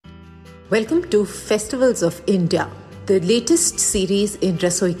Welcome to Festivals of India, the latest series in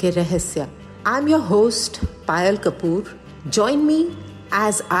Rasoi Ke Rahasya. I'm your host, Payal Kapoor. Join me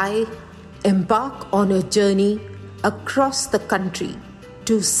as I embark on a journey across the country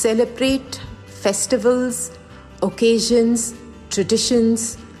to celebrate festivals, occasions,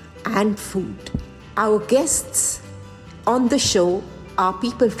 traditions, and food. Our guests on the show are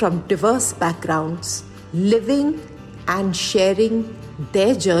people from diverse backgrounds, living and sharing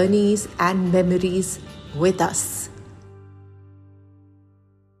their journeys and memories with us.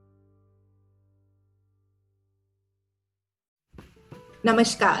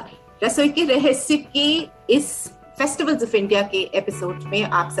 नमस्कार, रसोई के रहस्य के इस festivals of India के episode में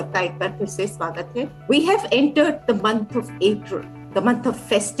आप सबका एक बार फिर से स्वागत है. We have entered the month of April, the month of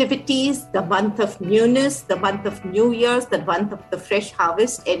festivities, the month of newness, the month of New Year's, the month of the fresh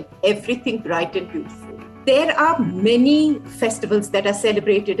harvest and everything bright and beautiful. There are many festivals that are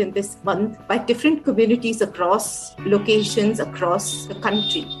celebrated in this month by different communities across locations, across the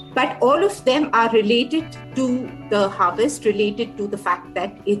country. But all of them are related to the harvest, related to the fact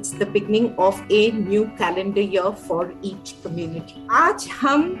that it's the beginning of a new calendar year for each community. आज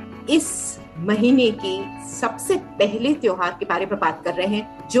हम इस महीने के सबसे पहले त्योहार के बारे में बात कर रहे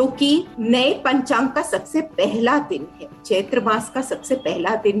हैं, जो कि नए पंचांग का सबसे पहला दिन है. चैत्र मास का सबसे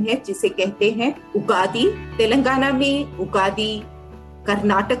पहला दिन है, जिसे कहते हैं उगादी. तेलंगाना में उगादी,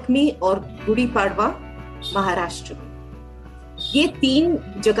 कर्नाटक में और गुड़ी पाड़वा महाराष्ट्र में. ये तीन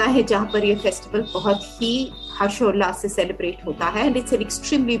जगह है जहां पर ये फेस्टिवल बहुत ही हर्षोल्लास से सेलिब्रेट होता है, and it's an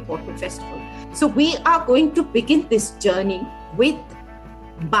extremely important festival. So we are going to begin this journey with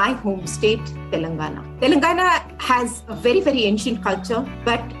my home state, Telangana. Telangana has a very, very ancient culture,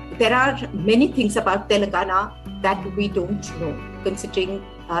 but there are many things about Telangana that we don't know, considering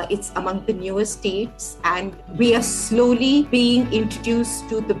it's among the newest states, and we are slowly being introduced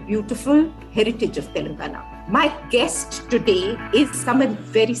to the beautiful heritage of Telangana. My guest today is someone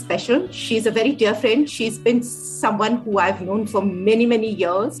very special. She's a very dear friend. She's been someone who I've known for many, many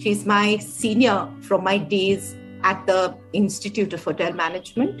years. She's my senior from my days at the Institute of Hotel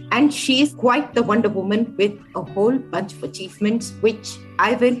Management. And she's quite the Wonder Woman with a whole bunch of achievements, which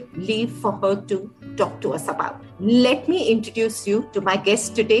I will leave for her to talk to us about. Let me introduce you to my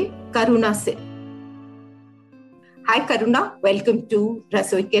guest today, Karuna Singh. Hi, Karuna. Welcome to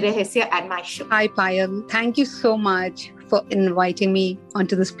Rasoi Ke Rahasya and my show. Hi, Payal. Thank you so much for inviting me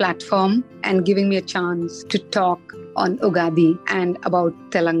onto this platform and giving me a chance to talk on Ugadi and about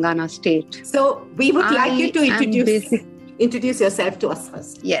Telangana state. So we would like you to introduce yourself to us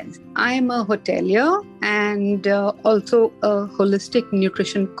first. Yes, I am a hotelier and also a holistic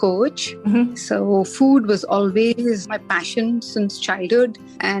nutrition coach. Mm-hmm. So food was always my passion since childhood.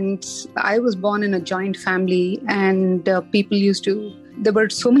 And I was born in a joint family, and there were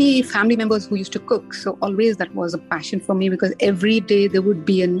so many family members who used to cook. So always that was a passion for me, because every day there would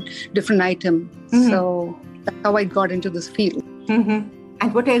be a different item. Mm-hmm. So that's how I got into this field. Mm-hmm.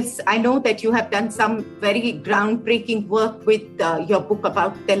 And what else? I know that you have done some very groundbreaking work with your book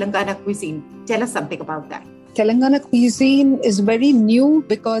about Telangana cuisine. Tell us something about that. Telangana cuisine is very new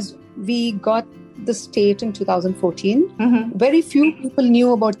because we got the state in 2014. Mm-hmm. Very few people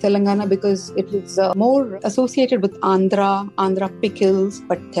knew about Telangana because it was more associated with Andhra pickles.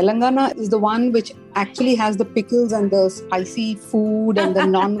 But Telangana is the one which actually has the pickles and the spicy food and the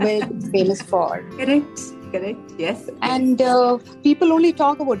non-veg it's famous for. Correct, yes. And people only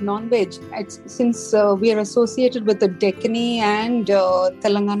talk about non-veg since we are associated with the Deccani and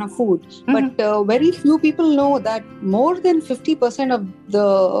Telangana food. Mm-hmm. But very few people know that more than 50% of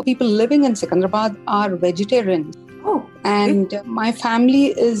the people living in Secunderabad are vegetarian. Oh, and my family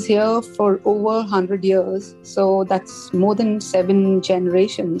is here for over 100 years. So that's more than 7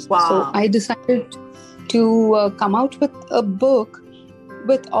 generations. Wow. So I decided to come out with a book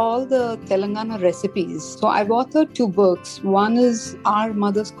with all the Telangana recipes. So I've authored 2 books. One is Our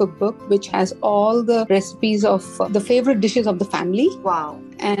Mother's Cookbook, which has all the recipes of the favorite dishes of the family. Wow.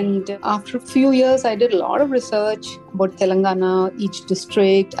 And after a few years, I did a lot of research about Telangana, each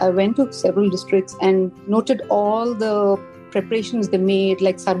district. I went to several districts and noted all the preparations they made,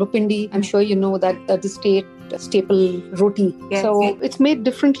 like sarvapindi. I'm sure you know that the state staple roti. Yes. So it's made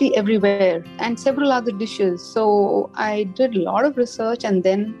differently everywhere, and several other dishes. So I did a lot of research, and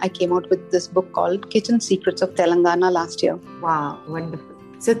then I came out with this book called Kitchen Secrets of Telangana last year. Wow, wonderful.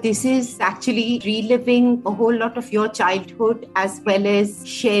 So this is actually reliving a whole lot of your childhood, as well as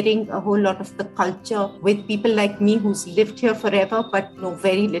sharing a whole lot of the culture with people like me who's lived here forever but know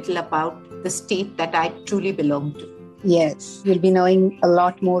very little about the state that I truly belong to. Yes, you'll be knowing a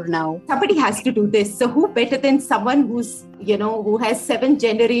lot more now. Somebody has to do this. So who better than someone who's who has 7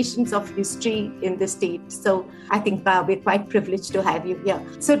 generations of history in the state. So I think we're quite privileged to have you here.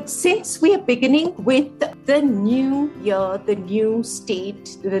 So since we are beginning with the new year, the new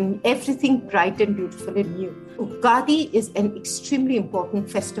state, everything bright and beautiful and new, Ugadi is an extremely important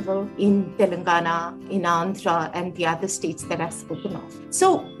festival in Telangana, in Andhra, and the other states that I've spoken of.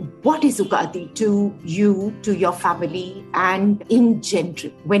 So what is Ugadi to you, to your family, and in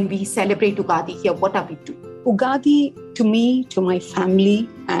general? When we celebrate Ugadi here, what are we doing? Ugadi, to me, to my family,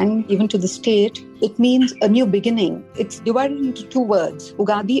 and even to the state, it means a new beginning. It's divided into 2 words,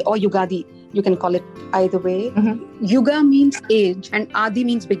 Ugadi or Ugadi. You can call it either way. Mm-hmm. Yuga means age and Adi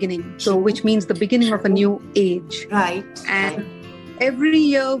means beginning. So which means the beginning of a new age. Right. And every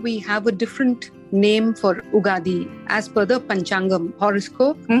year we have a different name for Ugadi as per the Panchangam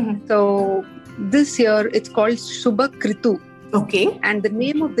horoscope. Mm-hmm. So this year it's called Shubha Kritu. Okay. And the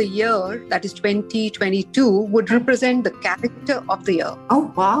name of the year, that is 2022, would represent the character of the year.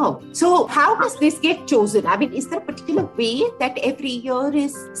 Oh, wow. So how does this get chosen? I mean, is there a particular way that every year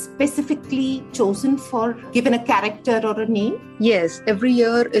is specifically chosen for given a character or a name? Yes, every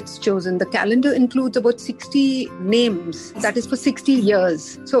year it's chosen. The calendar includes about 60 names. That is for 60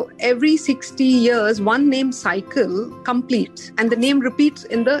 years. So every 60 years, one name cycle completes and the name repeats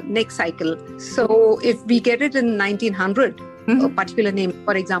in the next cycle. So if we get it in 1900, a particular name,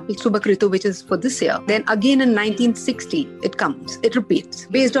 for example, Shubha Kritu, which is for this year. Then again in 1960, it repeats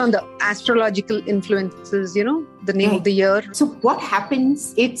based on the astrological influences, the name of the year. So what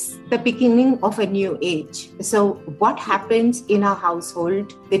happens? It's the beginning of a new age. So what happens in our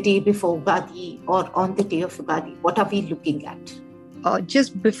household the day before Ugadi or on the day of Ugadi? What are we looking at?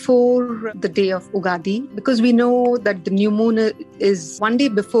 Just before the day of Ugadi, because we know that the new moon is one day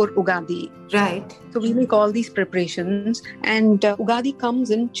before Ugadi. Right. So we make all these preparations, and Ugadi comes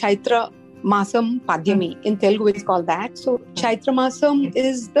in Chaitra Masam Padyami. In Telugu it's called that. So Chaitra Masam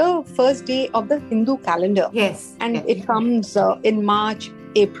is the first day of the Hindu calendar. Yes. And it comes in March,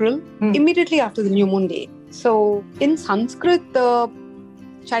 April, immediately after the new moon day. So in Sanskrit,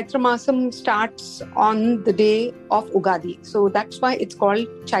 Chaitra Masam starts on the day of Ugadi. So that's why it's called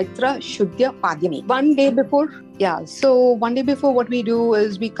Chaitra Shuddha Padyami. One day before what we do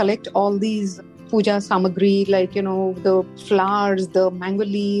is we collect all these puja samagri, like, the flowers, the mango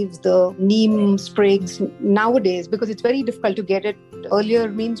leaves, the neem sprigs nowadays, because it's very difficult to get it. Earlier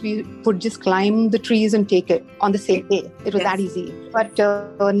means we would just climb the trees and take it on the same day. It was that easy. But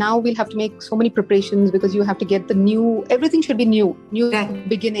now we'll have to make so many preparations because you have to get everything should be new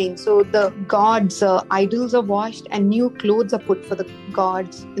beginning. So the gods' idols are washed and new clothes are put for the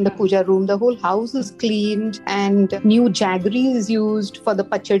gods in the puja room. The whole house is cleaned and new jaggery is used for the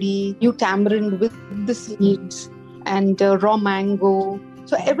pachadi, new tamarind with the seeds and raw mango.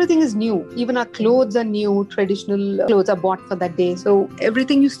 So everything is new. Even our clothes are new. Traditional clothes are bought for that day. So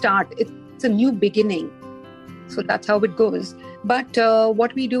everything you start, it's a new beginning. So that's how it goes. But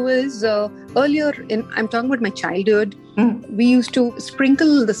what we do is earlier, I'm talking about my childhood, we used to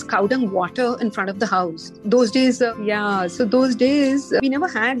sprinkle the cow dung water in front of the house. Those days, so those days, we never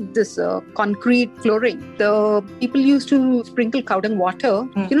had this concrete flooring. The people used to sprinkle cow dung water.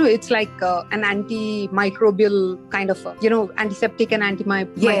 It's like an antimicrobial kind of, antiseptic and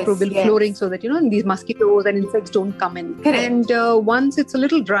antimicrobial flooring so that, these mosquitoes and insects don't come in. Correct. And once it's a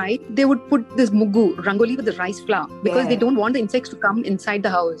little dry, they would put this mugu, rangoli with the rice flour, because they don't want the insects to come inside the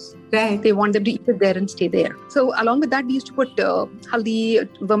house. Right. They want them to eat it there and stay there. So along with that, we used to put haldi,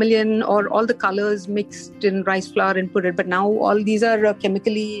 vermilion, or all the colors mixed in rice flour and put it. But now all these are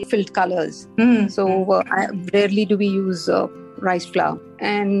chemically filled colors. So rarely do we use rice flour.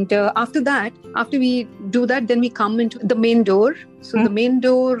 And after we do that, then we come into the main door. So the main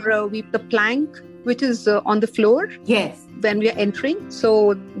door, the plank, which is on the floor. Yes. When we are entering.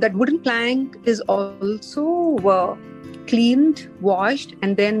 So that wooden plank is also cleaned, washed,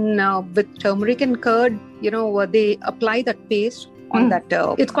 and then with turmeric and curd, they apply that paste on that.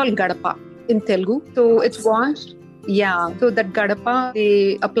 It's called gadapa in Telugu. So it's washed. Yeah. So that gadapa,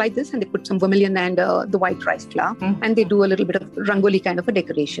 they apply this and they put some vermilion and the white rice flour, and they do a little bit of rangoli kind of a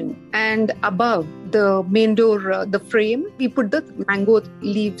decoration. And above the main door, the frame, we put the mango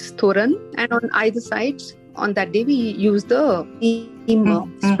leaves thoran, and on either sides, on that day, we use the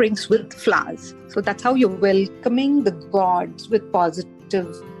neem sprigs with flowers. So that's how you're welcoming the gods with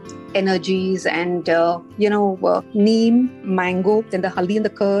positive energies and, neem, mango, then the haldi and the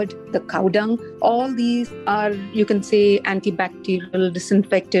curd, the cow dung. All these are, you can say, antibacterial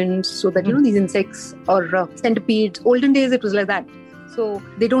disinfectants so that, these insects or centipedes. Olden days, it was like that. So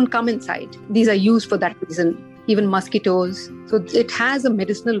they don't come inside. These are used for that reason. Even mosquitoes. So it has a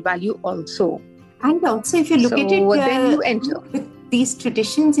medicinal value also. And also, if you look at it, then you enter. With these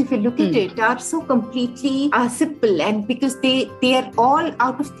traditions, if you look at it, are so completely simple, and because they are all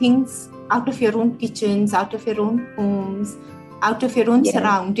out of things, out of your own kitchens, out of your own homes, out of your own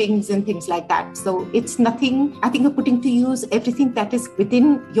surroundings and things like that. So it's nothing, I think you're putting to use everything that is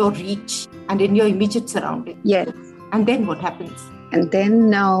within your reach and in your immediate surroundings. Yes. And then what happens? And then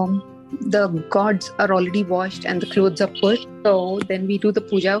the gods are already washed and the clothes are put. So then we do the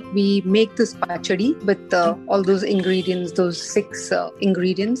puja. We make this pachadi with all those ingredients, those 6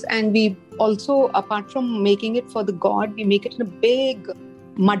 ingredients. And we also, apart from making it for the god, we make it in a big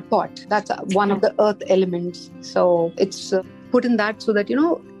mud pot. That's one of the earth elements. So it's put in that so that,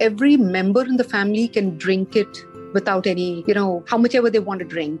 every member in the family can drink it without any, how much ever they want to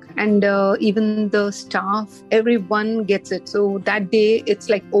drink. And even the staff, everyone gets it. So that day, it's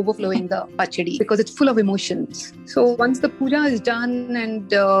like overflowing the pachadi because it's full of emotions. So once the puja is done, and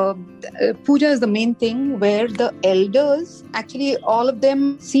puja is the main thing where the elders, actually all of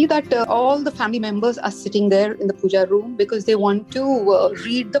them see that all the family members are sitting there in the puja room because they want to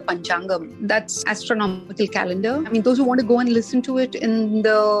read the Panchangam. That's astronomical calendar. I mean, those who want to go and listen to it in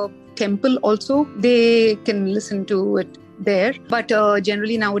the temple also, they can listen to it there. But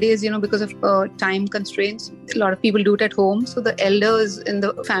generally nowadays, because of time constraints, a lot of people do it at home. So the elders in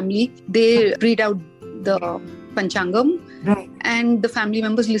the family, they read out the Panchangam. Right. And the family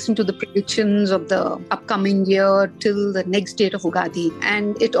members listen to the predictions of the upcoming year till the next date of Ugadi.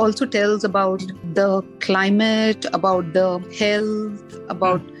 And it also tells about the climate, about the health,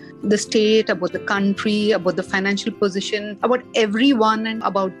 about the state, about the country, about the financial position, about everyone, and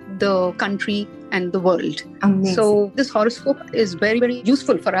about the country and the world. Amazing. So this horoscope is very, very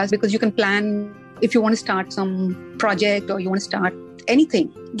useful for us because you can plan if you want to start some project or you want to start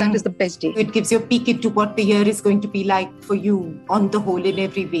anything. That is the best day. It gives you a peek into what the year is going to be like for you on the whole in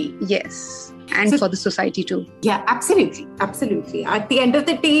every way. Yes. And for the society too. Yeah, absolutely. Absolutely. At the end of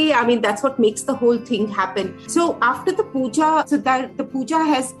the day, I mean, that's what makes the whole thing happen. So after the puja, so that the puja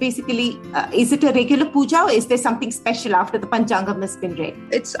has basically, is it a regular puja or is there something special after the Panchangam has been read?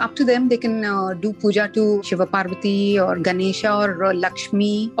 It's up to them. They can do puja to Shiva Parvati or Ganesha or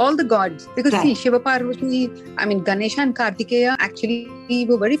Lakshmi, all the gods. Because see, Shiva Parvati, I mean, Ganesha and Kartikeya actually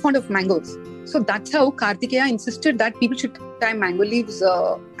were very fond of mangoes. So that's how Kartikeya insisted that people should tie mango leaves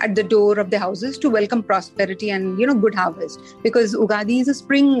at the door of their houses to welcome prosperity and, good harvest. Because Ugadi is a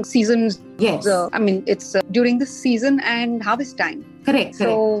spring season. Yes. It's during the season and harvest time. Correct.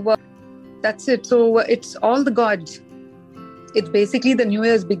 So that's it. So it's all the gods. It's basically the New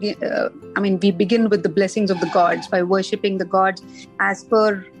Year's begin. We begin with the blessings of the gods by worshipping the gods as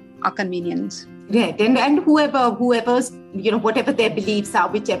per our convenience. Right. And whoever's, whatever their beliefs are,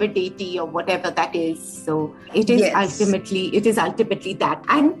 whichever deity or whatever that is. So it is ultimately that.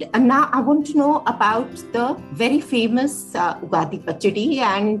 And now I want to know about the very famous Ugadi Pachadi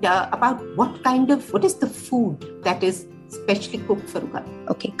and about what is the food that is specially cooked for Ugadi.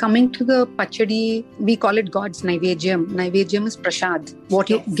 Okay, coming to the Pachadi, we call it God's Naivedyam. Naivedyam is prasad, what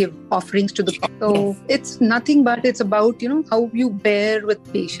you give offerings to the God. So it's nothing but it's about, how you bear with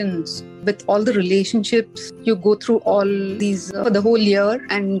patience, with all the relationships. You go through all these for the whole year,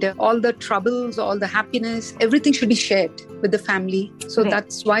 and all the troubles, all the happiness, everything should be shared with the family. So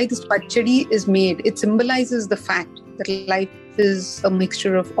that's why this Pachadi is made. It symbolizes the fact that life is a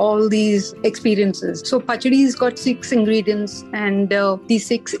mixture of all these experiences. So Pachadi's got 6 ingredients, and these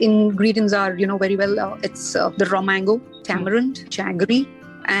 6 ingredients are, very well, it's the raw mango, tamarind, jaggery,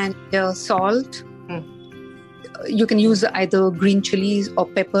 and salt. You can use either green chilies or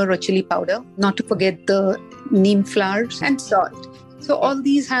pepper or chili powder, not to forget the neem flowers and salt. So all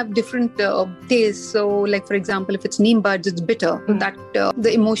these have different tastes. So like, for example, if it's neem buds, it's bitter. So that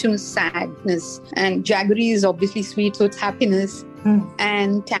the emotion is sadness. And jaggery is obviously sweet, so it's happiness.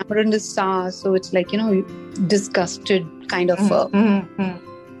 And tamarind is sour, so it's like, disgusted kind of.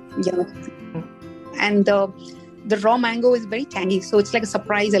 And the raw mango is very tangy, so it's like a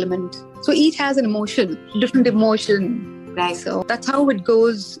surprise element. So each has an emotion, different emotion. Right. So that's how it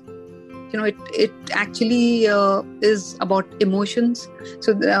goes. It actually is about emotions.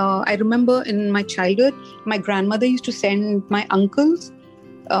 So I remember in my childhood, my grandmother used to send my uncles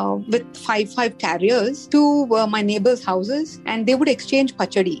with five carriers to my neighbors' houses, and they would exchange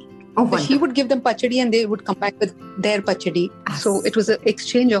pachadi. So she would give them pachadi and they would come back with their pachadi. So it was an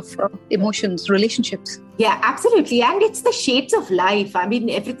exchange of emotions, relationships. Yeah, absolutely. And it's the shades of life. I mean,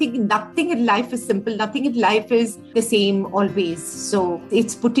 nothing in life is simple. Nothing in life is the same always. So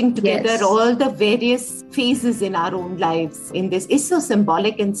it's putting together all the various phases in our own lives in this. It's so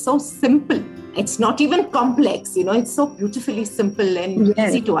symbolic and so simple. It's not even complex, it's so beautifully simple and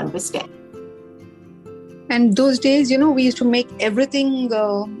easy to understand. And those days, we used to make everything,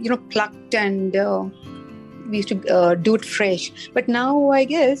 plucked, and we used to do it fresh. But now, I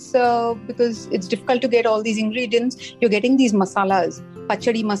guess, because it's difficult to get all these ingredients, you're getting these masalas,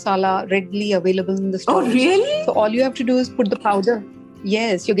 pachadi masala, readily available in the stores. Oh, really? So all you have to do is put the powder.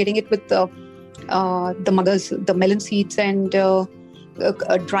 Yes, you're getting it with the magas, the melon seeds, and a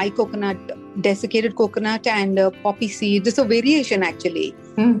dry coconut, desiccated coconut, and poppy seeds. It's a variation, actually.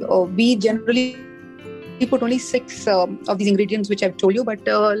 We generally put only 6 of these ingredients which I've told you, but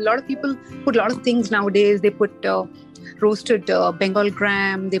a lot of people put a lot of things nowadays. They put roasted Bengal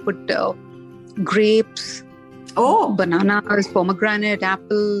gram, they put grapes, bananas, pomegranate,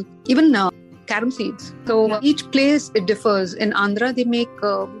 apple, even carom seeds. So each place it differs. In Andhra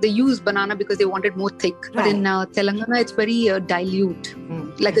they use banana because they want it more thick, but in Telangana it's very dilute,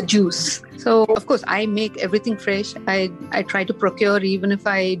 like a juice. So of course I make everything fresh. I try to procure, even if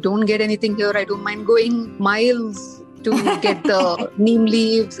I don't get anything here, I don't mind going miles to get the neem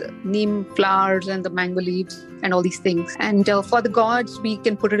leaves, neem flowers, and the mango leaves and all these things. And for the gods, we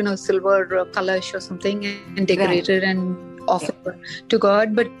can put it in a silver kalash or something and decorate it and offer to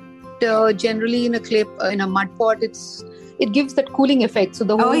God. But generally in a mud pot, it gives that cooling effect. So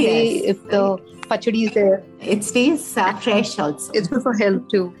the whole day, if the pachadi is there, it stays fresh also. It's good for health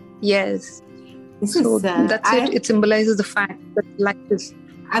too. Yes. That's it. It symbolizes the fact that life is.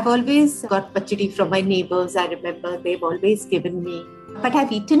 I've always got pachadi from my neighbors. I remember they've always given me. But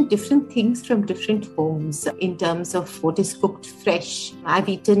I've eaten different things from different homes in terms of what is cooked fresh. I've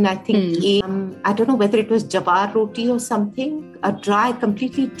eaten, I think, I don't know whether it was jawar roti or something,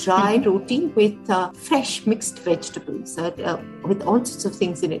 completely dry roti with fresh mixed vegetables, with all sorts of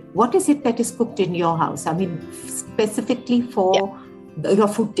things in it. What is it that is cooked in your house? I mean, specifically for your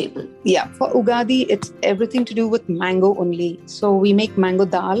food table? Yeah, for Ugadi, it's everything to do with mango only. So we make mango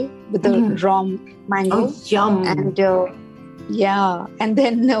dal with the raw mango. Oh, yum! And and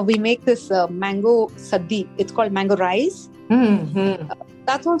then we make this mango saddi. It's called mango rice.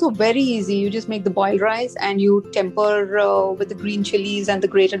 That's also very easy. You just make the boiled rice and you temper with the green chilies and the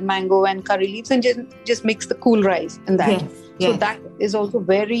grated mango and curry leaves, and just mix the cool rice in that. So that is also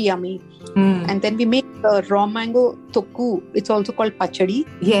very yummy. And then we make raw mango tokku. It's also called pachadi.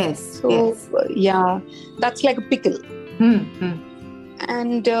 So that's like a pickle.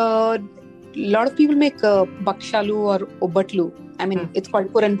 And a lot of people make bakshalu or obatlu. I mean, it's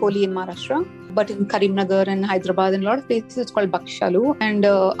called puranpoli in Maharashtra, but in Karimnagar and Hyderabad and a lot of places it's called bakshalu, and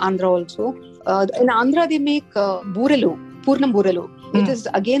Andhra also. In Andhra they make burelu, purnam burelu. It is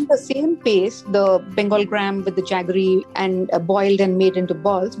again the same paste, the Bengal gram with the jaggery and boiled and made into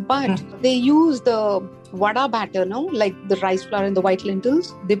balls, but they use the vada batter, like the rice flour and the white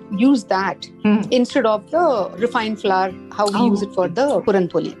lentils. They use that instead of the refined flour, how we use it for the puran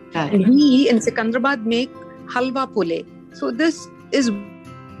poli. And we in Sikandrabad make halwa pole. So this is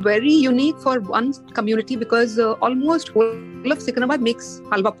very unique for one community because almost whole of Sikandrabad makes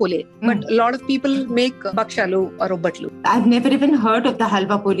halwa pole, but a lot of people make bakshalu or obatlu. I've never even heard of the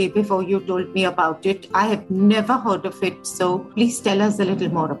halwa pole before you told me about it. I have never heard of it. So please tell us a little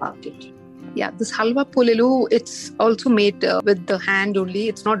more about it. Yeah, this halwa polelu, it's also made with the hand only.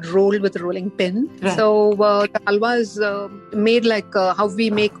 It's not rolled with a rolling pin. So the halwa is made like how we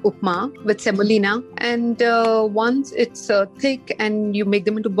make upma with semolina. And once it's thick and you make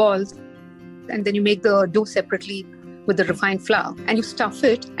them into balls, and then you make the dough separately with the refined flour and you stuff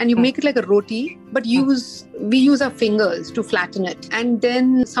it and you make it like a roti, but we use our fingers to flatten it. And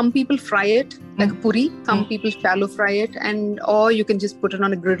then some people fry it like a puri, some people shallow fry it, or you can just put it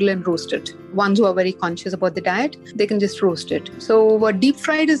on a griddle and roast it. Ones who are very conscious about the diet, they can just roast it. So deep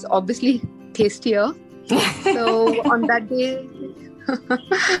fried is obviously tastier. So on that day,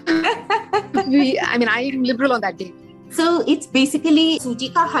 I'm liberal on that day. So it's basically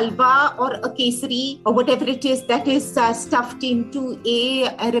suji ka halwa or a kesari or whatever it is that is stuffed into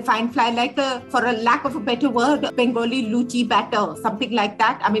a refined flour, like for a lack of a better word, Bengali luchi batter, something like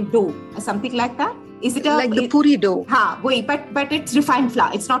that. I mean dough, something like that. Is it like the puri dough? But it's refined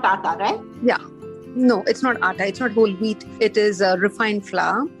flour. It's not atta, right? Yeah. No, it's not atta. It's not whole wheat. It is refined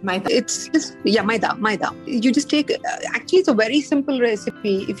flour. Maida. It's just, maida. You just take, actually it's a very simple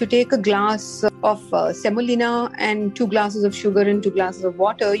recipe. If you take a glass of semolina and 2 glasses of sugar and 2 glasses of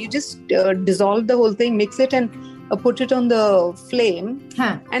water, you just dissolve the whole thing, mix it and put it on the flame.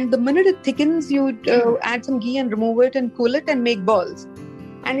 And the minute it thickens, you add some ghee and remove it and cool it and make balls.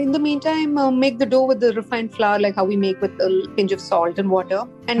 And in the meantime, make the dough with the refined flour, like how we make with a pinch of salt and water,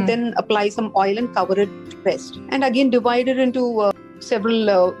 and then apply some oil and cover it to rest. And again, divide it into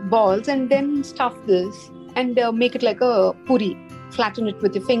several balls and then stuff this and make it like a puri. Flatten it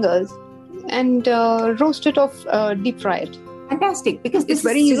with your fingers. and roast it off, deep fry it. Fantastic, because It's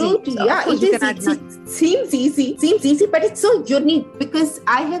very easy. Yeah, it is. It seems easy, but it's so unique because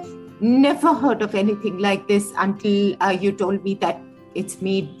I have never heard of anything like this until you told me that it's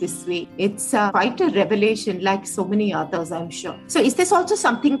made this way. It's quite a revelation, like so many others, I'm sure. So is this also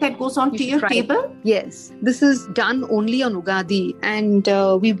something that goes on to your table? Yes. This is done only on Ugadi. And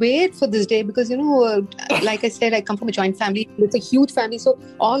we wait for this day because, like I said, I come from a joint family. It's a huge family. So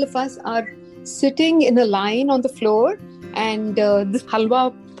all of us are sitting in a line on the floor. And this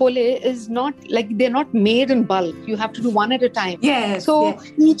halwa pole is not like, they're not made in bulk. You have to do one at a time. Yes. So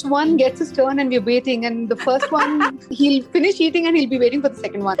each one gets his turn and we're waiting. And the first one, he'll finish eating and he'll be waiting for the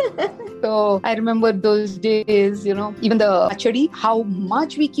second one. So I remember those days, even the pachadi, how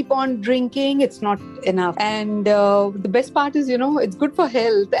much we keep on drinking, it's not enough. And the best part is, it's good for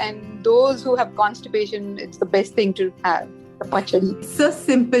health. And those who have constipation, it's the best thing to have. Pachadi. So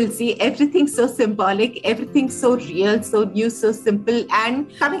simple. See, everything's so symbolic, everything's so real, so new, so simple.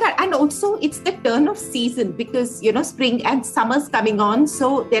 And coming out, and also it's the turn of season because spring and summer's coming on.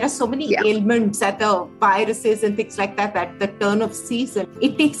 So there are so many ailments that the viruses and things like that at the turn of season.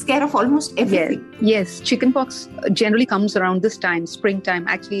 It takes care of almost everything. Yes. Chickenpox generally comes around this time, springtime.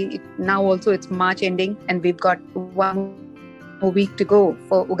 Actually, now also it's March ending and we've got 1 more week to go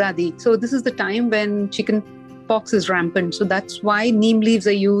for Ugadi. So this is the time when chickenpox is rampant. So that's why neem leaves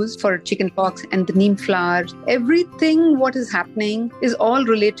are used for chickenpox and the neem flower. Everything what is happening is all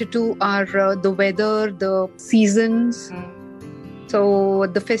related to our the weather, the seasons. So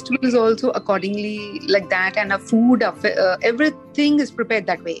the festival is also accordingly like that, and our food, everything is prepared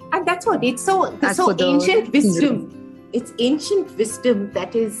that way. And that's what it's so ancient wisdom. It's ancient wisdom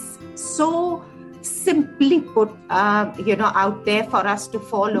that is so simply put, out there for us to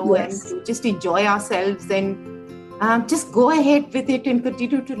follow and to just enjoy ourselves and just go ahead with it and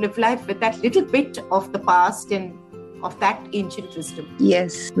continue to live life with that little bit of the past and of that ancient wisdom.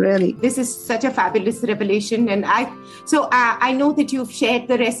 Yes, really. This is such a fabulous revelation. And I know that you've shared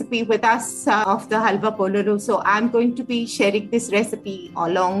the recipe with us of the halwa polaro. So I'm going to be sharing this recipe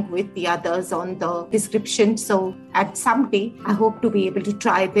along with the others on the description. So at some day, I hope to be able to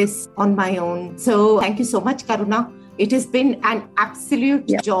try this on my own. So thank you so much, Karuna. It has been an absolute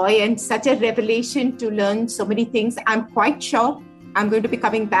joy and such a revelation to learn so many things. I'm quite sure I'm going to be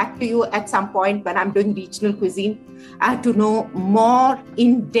coming back to you at some point when I'm doing regional cuisine to know more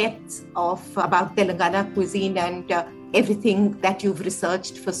in depth about Telangana cuisine and everything that you've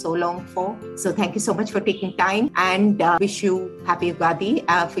researched for so long for. So thank you so much for taking time and wish you happy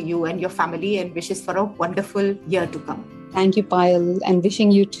Ugadi for you and your family and wishes for a wonderful year to come. Thank you, Payal, and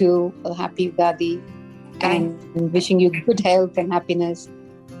wishing you too a happy Ugadi and wishing you good health and happiness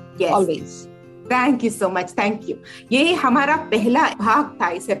always. Thank you so much. Thank you. ये हमारा पहला भाग था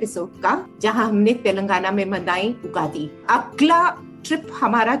इस episode का जहां हमने तेलंगाना में मनाई उगादी. अगला ट्रिप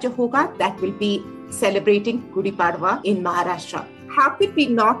हमारा जो होगा that will be celebrating Gudi Padwa in Maharashtra. How could we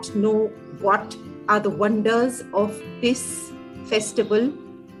not know what are the wonders of this festival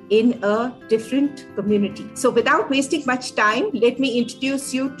in a different community? So without wasting much time, let me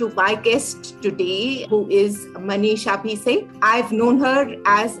introduce you to my guest today, who is Manisha Bhise. I've known her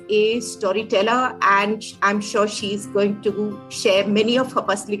as a storyteller and I'm sure she's going to share many of her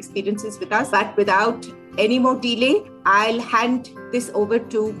personal experiences with us. But without any more delay, I'll hand this over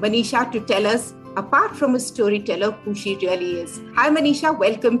to Manisha to tell us, apart from a storyteller, who she really is. Hi Manisha,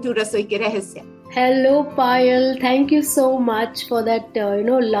 welcome to Rasoi Ke Rahasya. Hello, Payal. Thank you so much for that,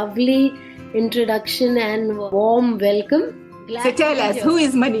 lovely introduction and warm welcome. So tell us, who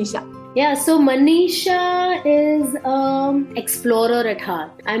is Manisha? Yeah, so Manisha is an explorer at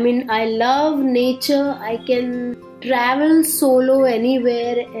heart. I mean, I love nature. I can travel solo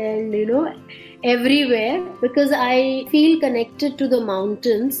anywhere and, everywhere because I feel connected to the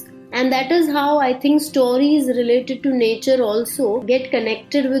mountains. And that is how I think stories related to nature also get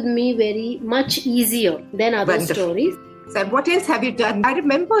connected with me very much easier than other stories. So what else have you done? I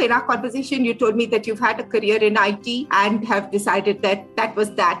remember in our conversation, you told me that you've had a career in IT and have decided that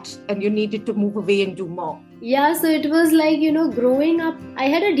was that and you needed to move away and do more. Yeah, so it was like, growing up, I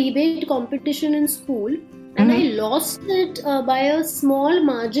had a debate competition in school and I lost it by a small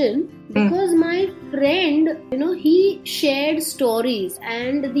margin because my friend, he shared stories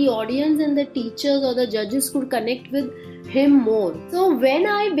and the audience and the teachers or the judges could connect with him more. So when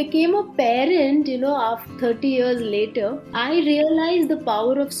I became a parent, after 30 years later, I realized the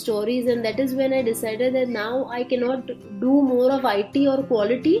power of stories, and that is when I decided that now I cannot do more of IT or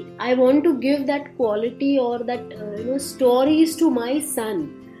quality. I want to give that quality or that stories to my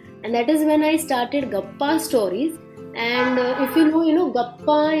son. And that is when I started Gappa Stories. And if you know,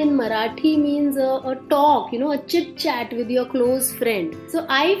 gappa in Marathi means a talk, a chit chat with your close friend. So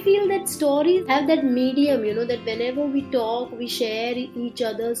I feel that stories have that medium, that whenever we talk, we share each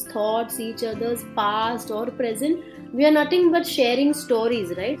other's thoughts, each other's past or present. We are nothing but sharing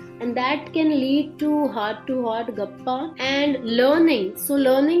stories, right? And that can lead to heart gappa and learning. So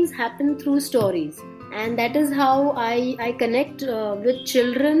learnings happen through stories. And that is how I connect with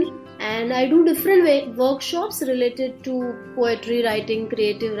children. And I do different workshops related to poetry writing,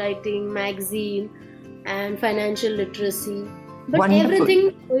 creative writing, magazine, and financial literacy. But Wonderful.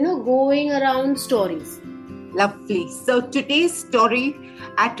 Everything, going around stories. Lovely. So today's story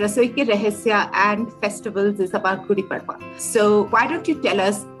at Rasoi Ke Rahasya and festivals is about Gudi Padwa. So why don't you tell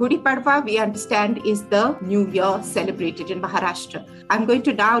us, Gudi Padwa, we understand, is the New Year celebrated in Maharashtra. I'm going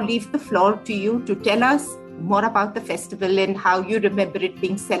to now leave the floor to you to tell us more about the festival and how you remember it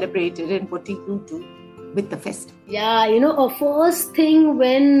being celebrated and what do you do with the festival. Yeah, a first thing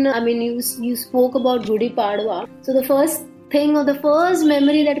when, you spoke about Gudi Padwa. So the first thing or the first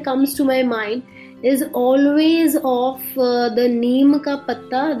memory that comes to my mind is always of the neem ka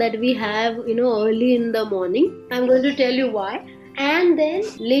patta that we have, early in the morning. I'm going to tell you why. And then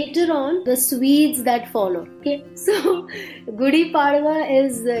later on, the sweets that follow. Okay, so Gudi Padwa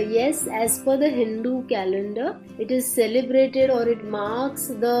is, yes, as per the Hindu calendar, it is celebrated or it marks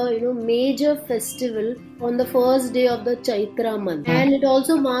the, major festival on the first day of the Chaitra month. And it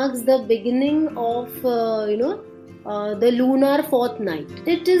also marks the beginning of, the lunar fortnight.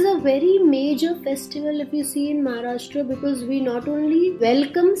 It is a very major festival if you see in Maharashtra, because we not only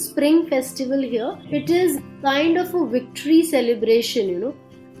welcome spring festival here, it is kind of a victory celebration,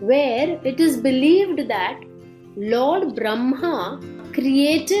 where it is believed that Lord Brahma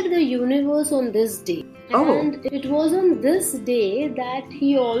created the universe on this day. And it was on this day that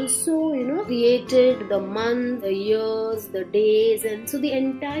he also, created the months, the years, the days, and so the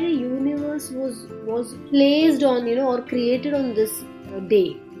entire universe was placed on, or created on this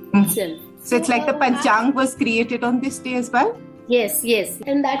day itself. So it's like the Panchang was created on this day as well? Yes.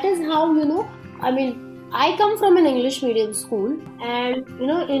 And that is how, I come from an English medium school, and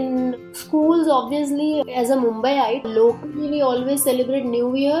in schools, obviously, as a Mumbaiite, locally we always celebrate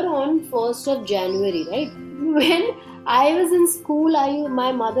New Year on 1st of January, right? When I was in school,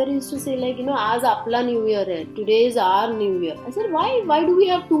 my mother used to say aaj apla New Year hai, today is our New Year. I said, why do we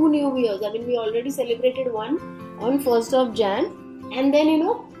have two New Years? We already celebrated one on 1st of Jan, and then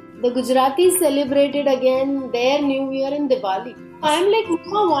the Gujaratis celebrated again their New Year in Diwali. I'm like,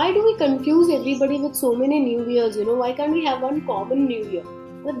 why do we confuse everybody with so many New Years? Why can't we have one common New Year?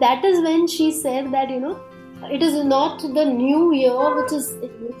 But that is when she said that, it is not the New Year which is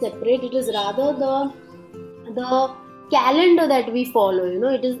separate. It is rather the calendar that we follow.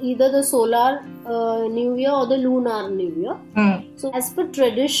 It is either the solar New Year or the lunar New Year. So as per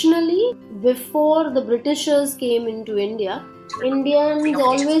traditionally, before the Britishers came into India, Indians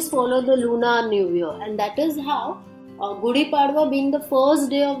always follow the lunar New Year, and that is how Gudi Padwa, being the first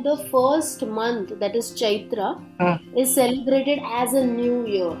day of the first month, that is Chaitra, is celebrated as a new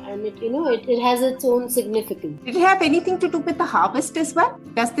year, and it has its own significance. Did it have anything to do with the harvest as well?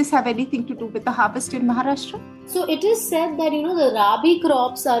 Does this have anything to do with the harvest in Maharashtra? So it is said that the rabi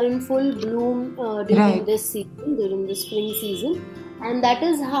crops are in full bloom during this season, during the spring season, and that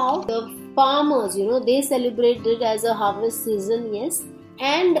is how the farmers, they celebrate it as a harvest season, yes,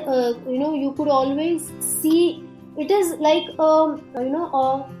 and you could always see. It is like a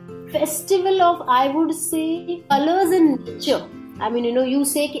festival of, I would say, colors in nature. You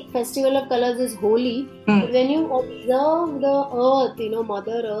say festival of colors is Holi, but when you observe the earth,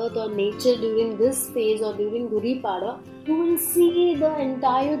 Mother Earth or nature during this phase or during Gudi Padwa, you will see the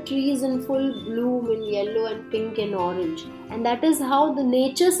entire trees in full bloom in yellow and pink and orange. And that is how the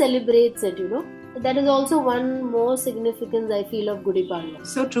nature celebrates it, That is also one more significance I feel of Gudi Padwa.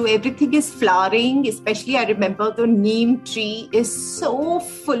 So true. Everything is flowering. Especially I remember the neem tree is so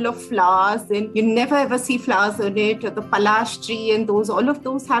full of flowers and you never ever see flowers on it. Or the palash tree and all of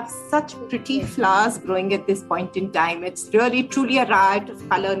those have such pretty flowers growing at this point in time. It's really truly a riot of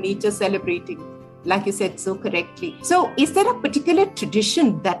color, nature celebrating. Like you said so correctly. So is there a particular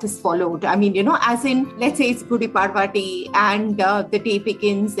tradition that is followed? As in, let's say it's Gudi Padwa day and the day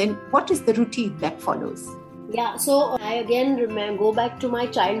begins, and what is the routine that follows? Yeah, so I again go back to my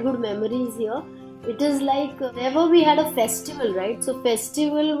childhood memories here. It is like whenever we had a festival, right? So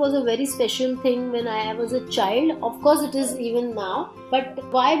festival was a very special thing when I was a child. Of course, it is even now. But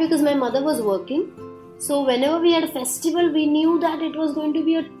why? Because my mother was working. So whenever we had a festival, we knew that it was going to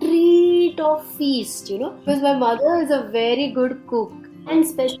be a treat of feast, Because my mother is a very good cook. And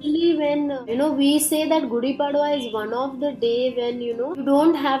especially when, we say that Gudi Padwa is one of the day when, you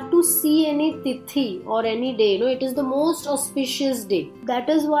don't have to see any tithi or any day. It is the most auspicious day. That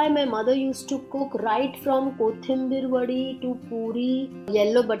is why my mother used to cook right from Kothimbir vadi to puri,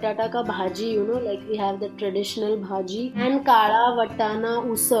 yellow batata ka bhaji, like we have the traditional bhaji, and kala vatana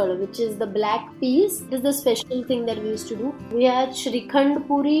usad, which is the black peas. It is the special thing that we used to do. We had shrikhand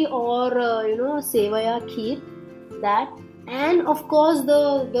puri or, sevaya kheer, that. And of course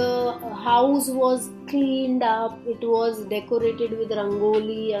the house was cleaned up, it was decorated with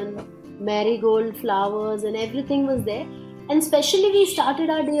rangoli and marigold flowers and everything was there. And especially we started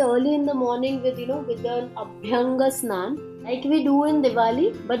our day early in the morning with an abhyanga snan like we do in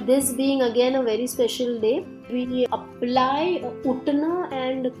Diwali, but this being again a very special day, we apply utna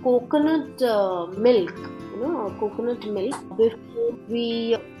and coconut milk, coconut milk before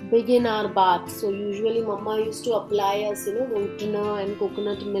we begin our bath. So usually mama used to apply us, the utna and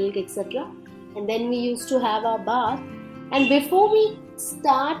coconut milk, etc. And then we used to have our bath. And before we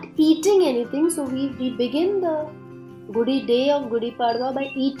start eating anything, so we begin the Gudi day of Gudi Padwa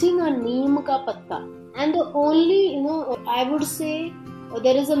by eating a neem ka patta. And the only, I would say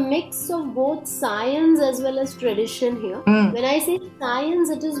there is a mix of both science as well as tradition here. When I say science,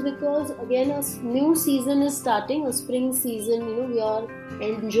 it is because again a new season is starting, a spring season, we are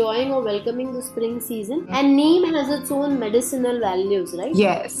enjoying or welcoming the spring season. And neem has its own medicinal values, right?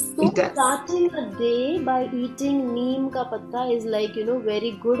 Yes, so it does. Starting a day by eating neem ka patta is like,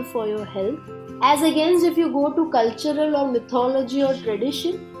 very good for your health. As against if you go to cultural or mythology or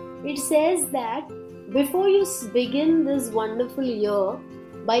tradition, it says that before you begin this wonderful year,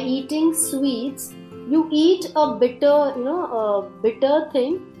 by eating sweets, you eat a bitter, a bitter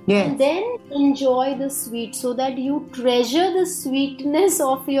thing, yes, and then enjoy the sweet so that you treasure the sweetness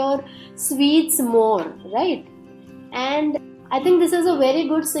of your sweets more, right? And I think this has a very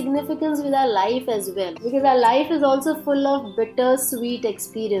good significance with our life as well, because our life is also full of bitter sweet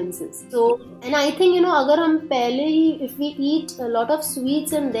experiences. So, and I think, agar hum pehle hi, if we eat a lot of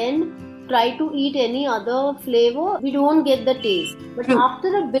sweets and then try to eat any other flavor, we don't get the taste. But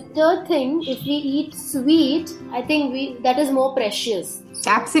after a bitter thing, if we eat sweet, I think that is more precious.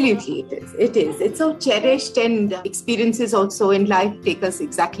 Absolutely, it is. It's so cherished, and experiences also in life take us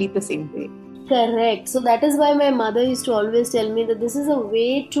exactly the same way. Correct. So that is why my mother used to always tell me that this is a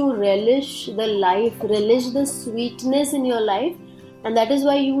way to relish the life, relish the sweetness in your life. And that is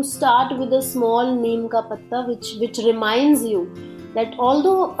why you start with a small neem ka patta, which reminds you that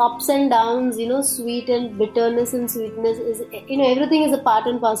although ups and downs, sweet and bitterness and sweetness is, everything is a part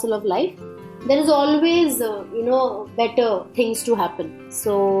and parcel of life. There is always, better things to happen.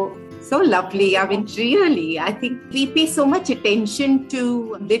 So lovely. I mean, really, I think we pay so much attention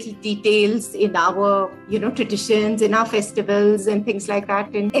to little details in our, traditions, in our festivals and things like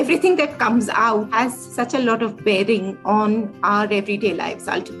that. And everything that comes out has such a lot of bearing on our everyday lives,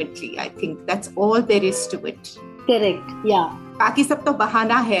 ultimately. I think that's all there is to it. Correct. Yeah. बाकी सब तो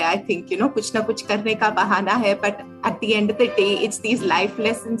बहाना है, I think, कुछ ना कुछ करने का बहाना है, but at the end of the day, it's these life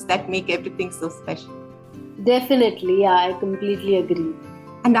lessons that make everything so special. Definitely, yeah, I completely agree.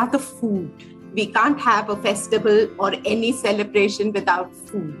 And now the food. We can't have a festival or any celebration without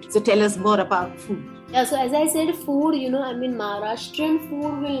food. So tell us more about food. Yeah, so as I said, food, Maharashtrian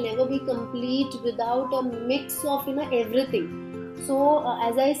food will never be complete without a mix of, everything. So,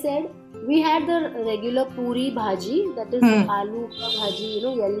 as I said, we had the regular puri bhaji, that is aloo ka bhaji,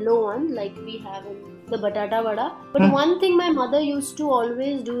 yellow one, like we have in the batata vada. But one thing my mother used to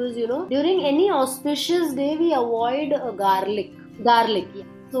always do is, during any auspicious day, we avoid garlic. Yeah.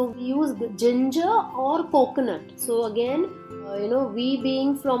 So we use ginger or coconut. So again, we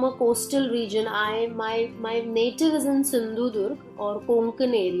being from a coastal region, my native is in Sindhudurg or Konkan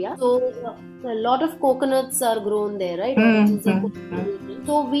area. So a lot of coconuts are grown there, right?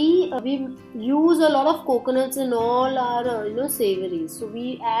 So we use a lot of coconuts in all our savories. So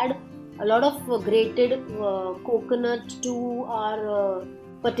we add a lot of grated coconut to our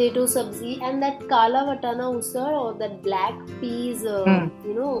potato sabzi, and that kala vatana usad or that black peas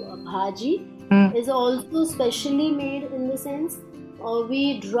bhaji is also specially made in the sense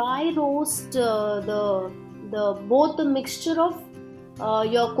we dry roast both the mixture of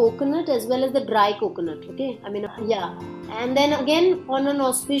your coconut as well as the dry coconut. Okay, and then again on an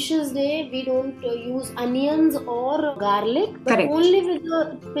auspicious day we don't use onions or garlic, but Correct. Only with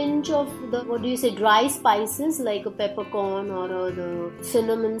a pinch of the dry spices like a peppercorn or the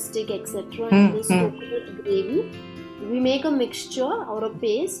cinnamon stick, etc. In this coconut gravy, we make a mixture or a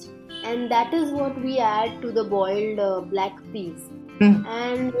paste, and that is what we add to the boiled black peas.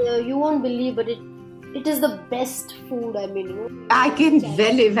 And you won't believe, but it is the best food. I mean, I can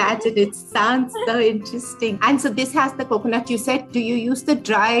well imagine. It sounds so interesting. And so this has the coconut. You said, do you use the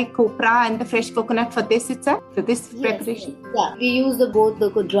dry copra and the fresh coconut for this itself? For this preparation? Yes. Yeah, we use both the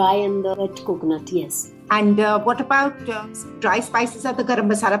dry and the wet coconut. Yes. And what about dry spices of the garam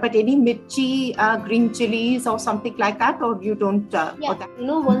masala? But any mirchi, green chilies or something like that? Or you don't?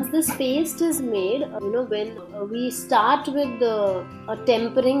 Once this paste is made, when we start with the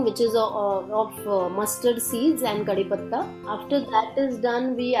tempering, which is of mustard seeds and kadhi patta. After that is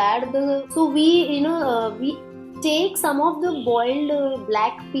done, we add we take some of the boiled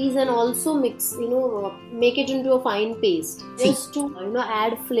black peas and also mix, make it into a fine paste. Just to,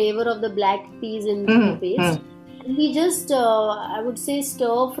 add flavor of the black peas into the paste. And we just, I would say,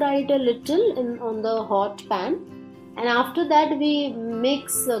 stir fry it a little on the hot pan. And after that, we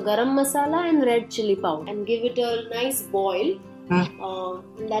mix garam masala and red chili powder and give it a nice boil.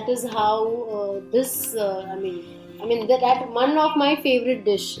 That is how that one of my favorite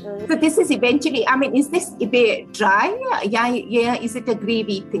dish. So this is eventually, is this dry? Yeah, is it a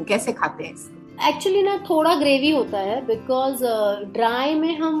gravy thing? कैसे खाते हैं इसको? Actually ना थोड़ा gravy होता है because dry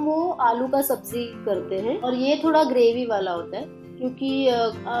में हम वो आलू का सब्जी करते हैं और ये थोड़ा ग्रेवी वाला होता है क्योंकि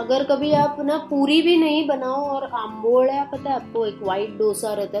अगर कभी आप ना पूरी भी नहीं बनाओ और आम्बोड़ा पता है आपको एक व्हाइट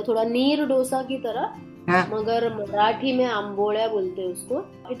डोसा रहता है थोड़ा नीर डोसा की तरह मगर मराठी में आम्बोड़ा बोलते हैं उसको.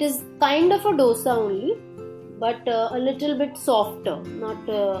 It is kind of a dosa only. But a little bit softer,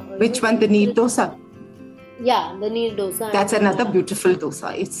 not... Which one? The neer dosa? Yeah, the neer dosa. That's another beautiful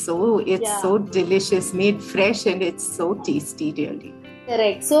dosa. It's so delicious, made fresh and it's so tasty really.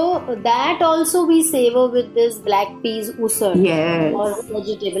 Correct. So that also we savor with this black peas usad or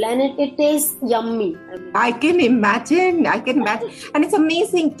vegetable and it tastes yummy. I can imagine. And it's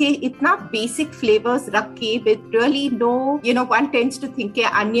amazing that itna basic flavors rakhe with really no, one tends to think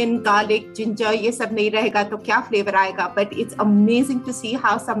onion, garlic, ginger, ye sab nahi rahega to kya flavor aayega. But it's amazing to see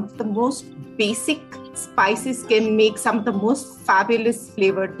how some of the most basic spices can make some of the most fabulous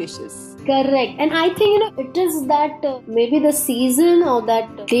flavored dishes. Correct. And I think, it is that maybe the season or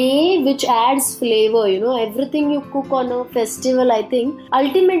that day which adds flavor, everything you cook on a festival, I think.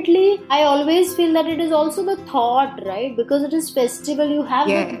 Ultimately, I always feel that it is also the thought, right? Because it is festival, you have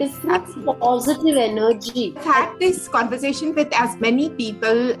a different positive energy. I've had this conversation with as many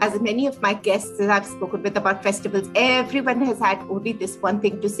people, as many of my guests that I've spoken with about festivals. Everyone has had only this one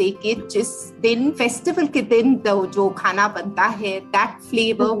thing to say, कि जिस दिन festival के दिन जो खाना बनता है, that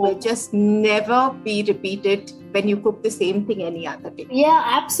flavor will just never be repeated when you cook the same thing any other day. Yeah,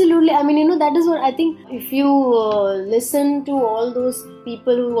 absolutely. That is what I think. If you listen to all those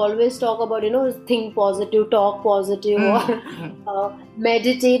people who always talk about, think positive, talk positive, or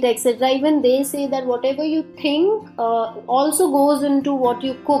meditate, etc. Even they say that whatever you think also goes into what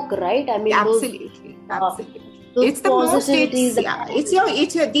you cook, right? Absolutely. It's the most, it's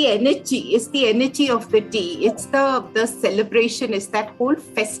the energy. It's the energy of the day. It's the celebration. It's that whole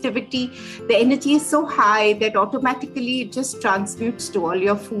festivity. The energy is so high that automatically it just transmutes to all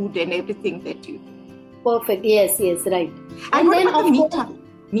your food and everything that you do. Perfect. Yes, right. And then of course,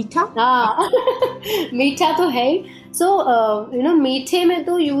 मीठा? मीठा तो है. So मीठे में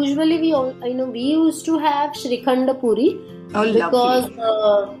तो usually we used to have shrikhand पूरी because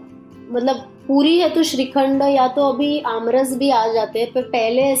पूरी है तो श्रीखंड या तो अभी आमरस भी आ जाते हैं पर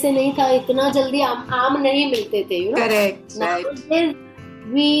पहले ऐसे नहीं था इतना जल्दी आम नहीं मिलते थे Correct, right.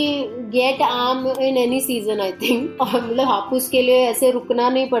 We get आम in any season I think और हापुस के लिए ऐसे रुकना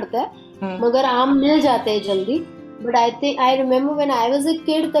नहीं पड़ता है मगर आम मिल जाते हैं जल्दी but I remember when I was a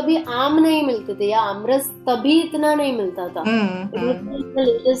kid तभी आम नहीं मिलते थे या आमरस तभी इतना नहीं मिलता था it was in the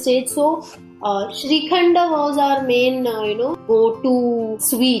later stage. So Shrikhanda was our main, go-to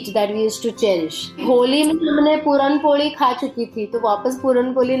sweet that we used to cherish. Holi में हमने पूरन पोली खा चुकी थी, तो वापस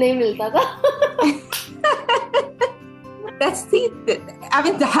पूरन पोली नहीं मिलता था. That's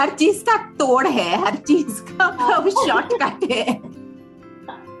हर चीज का तोड़ है, हर चीज का शॉर्टकट है.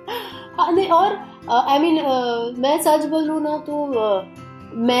 और मैं सच बोलूँ ना तो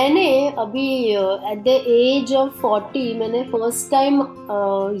मैंने अभी at the age of 40 मैंने first time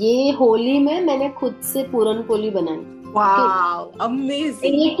ये होली में मैंने खुद से पूरन पोली बनाई. Wow,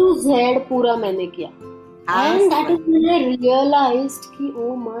 amazing. A to Z पूरा मैंने किया. And that is when I realized कि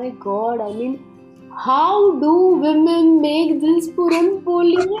oh my God, how do women make this puran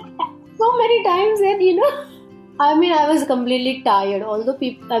poli? So many times that I was completely tired. Although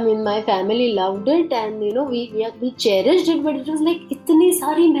people, my family loved it and we cherished it, but it was like itni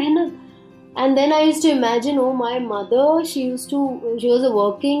sari mehnat. And then I used to imagine, oh, my mother, she was a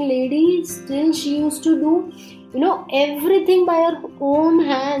working lady. Still, she used to do, everything by her own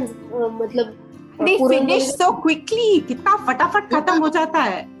hands. they finish so quickly. कितना फटाफट खत्म हो जाता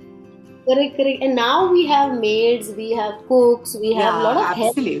है. Correct. And now we have maids, we have cooks, we have a lot of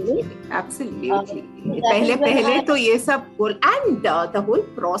help. Absolutely. पहले तो ये सब and the whole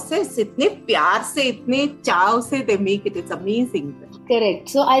process इतने प्यार से, इतने चाव से they make it. It's amazing. Correct.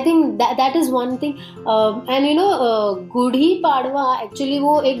 So I think that is one thing. And Gudi Padwa actually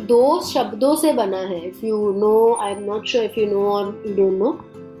वो एक दो शब्दों से बना है. If you know, I'm not sure if you know or you don't know.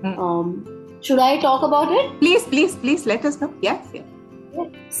 Should I talk about it? Please let us know. Yes.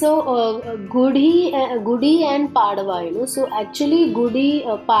 So Gudi and Padwa, so actually Gudi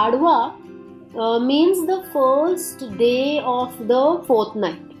Padwa means the first day of the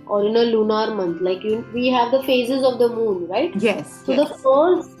fortnight or in a lunar month. Like we have the phases of the moon, right? Yes. So the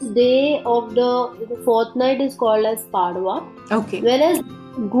first day of the fortnight is called as Padwa. Okay. Whereas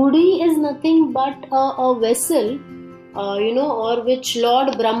Gudi is nothing but a vessel. Or which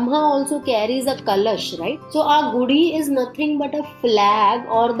Lord Brahma also carries a kalash, right? So our Gudi is nothing but a flag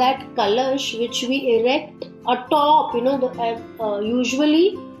or that kalash which we erect atop,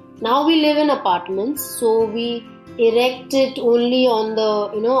 usually now we live in apartments, so we erect it only on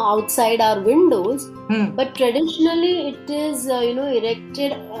the, outside our windows. But traditionally it is,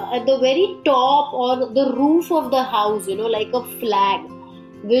 erected at the very top or the roof of the house, like a flag,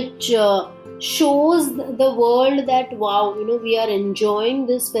 which shows the world that wow, we are enjoying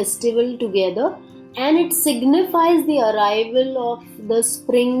this festival together, and it signifies the arrival of the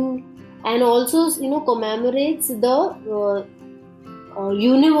spring and also commemorates the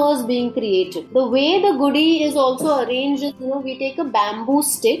universe being created. The way the Gudi is also arranged is we take a bamboo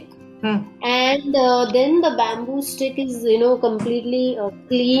stick and then the bamboo stick is completely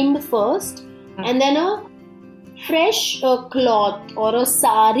cleaned first, and then a fresh cloth or a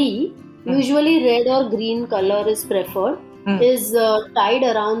sari, usually red or green color is preferred, is tied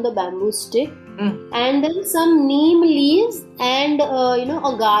around the bamboo stick, and then some neem leaves and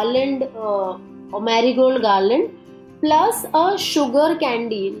a garland, a marigold garland, plus a sugar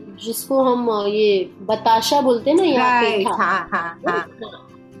candy, जिसको हम ये बताशा बोलते हैं ना यहाँ पे.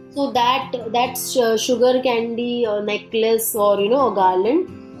 So that's sugar candy necklace or a garland,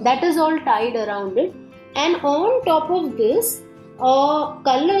 that is all tied around it, and on top of this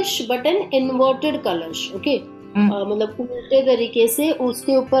kalash but an inverted kalash. Okay, मतलब उल्टे तरीके से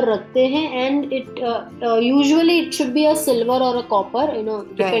उसके ऊपर रखते हैं, and it usually it should be a silver और a copper,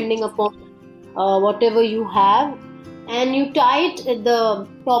 depending upon whatever you have, and you tie it at the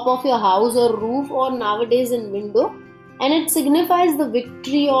top of your house or roof or nowadays in window, and it signifies the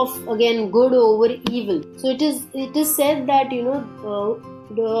victory of again good over evil. So it is said that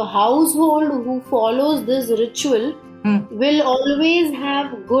the household who follows this ritual will always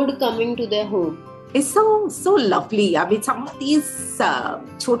have good coming to their home. It's so lovely. I mean, some of these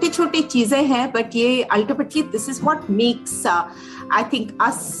छोटे चीजें हैं, but ये ultimately this is what makes I think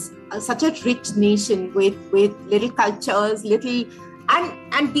us such a rich nation with little cultures,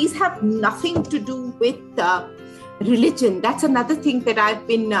 and these have nothing to do with religion. That's another thing that I've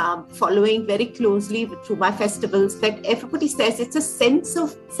been following very closely through my festivals, that everybody says it's a sense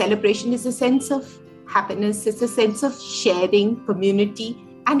of celebration, it's a sense of happiness, it's a sense of sharing, community,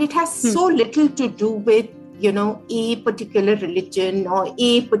 and it has so little to do with a particular religion or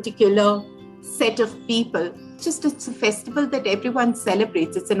a particular set of people. It's a festival that everyone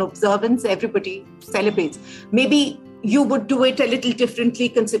celebrates. It's an observance everybody celebrates. Maybe you would do it a little differently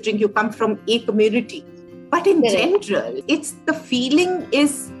considering you come from a community, but in general it's the feeling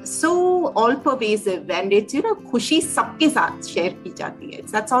is so all pervasive, and it's खुशी सबके साथ share की जाती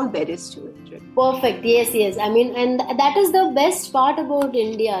है. That's all there is to it. Perfect. Yes. I mean, and that is the best part about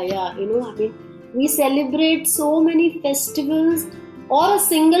India. Yeah, I mean, we celebrate so many festivals or a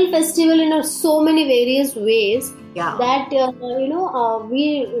single festival in so many various ways that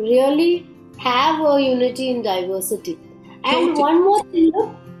we really have a unity in diversity. And one more thing,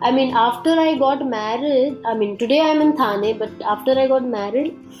 I mean, after I got married, I mean, today I'm in Thane, but after I got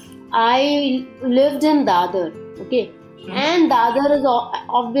married, I lived in Dadar. Okay. And Dadar is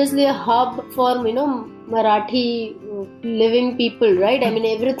obviously a hub for Marathi living people, right? I mean,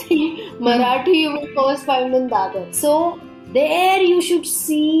 everything Marathi you will first find in Dadar. So there you should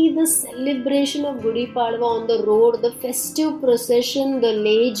see the celebration of Gudi Padwa on the road, the festive procession, the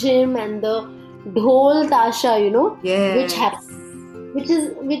lejim and the dhol tasha, which happens,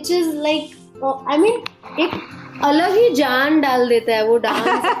 which is like, I mean, it अलग ही जान डाल देता है वो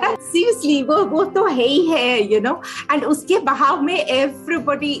dance. Seriously, वो तो है ही है, and उसके बहाव में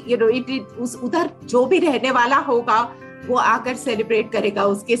everybody, उधर जो भी रहने वाला होगा वो आकर सेलिब्रेट करेगा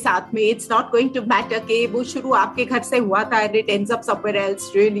उसके साथ में. It's not going to matter कि वो शुरू आपके घर से हुआ था and it ends up somewhere else.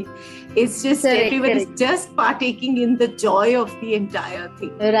 Really, it's just everyone is just partaking in the joy of the entire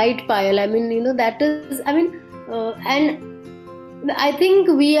thing. Right, Payal. I mean, that is. I mean, and I think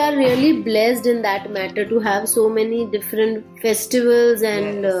we are really blessed in that matter to have so many different festivals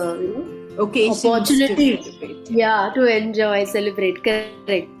and opportunities. To enjoy, celebrate.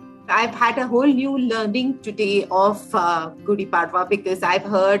 Correct. I've had a whole new learning today of Gudi Padwa because I've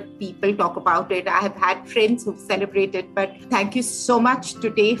heard people talk about it. I have had friends who've celebrated, but thank you so much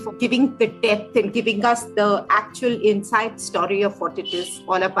today for giving the depth and giving us the actual inside story of what it is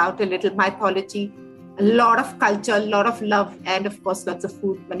all about, a little mythology, a lot of culture, a lot of love, and of course, lots of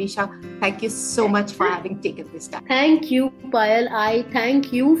food. Manisha, thank you so much for having taken this time. Thank you, Payal. I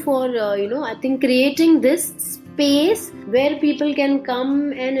thank you for, I think creating this space where people can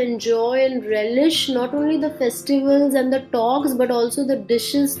come and enjoy and relish not only the festivals and the talks, but also the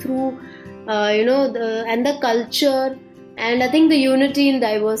dishes through, and the culture, and I think the unity in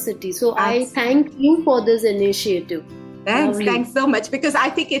diversity. So I thank you for this initiative. Thanks so much, because I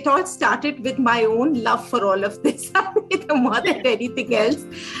think it all started with my own love for all of this. More than anything else,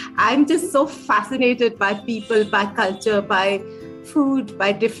 I'm just so fascinated by people, by culture, by food,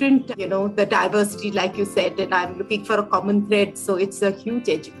 by different, the diversity, like you said, and I'm looking for a common thread. So it's a huge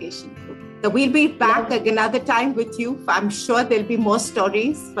education. So we'll be back another time with you. I'm sure there'll be more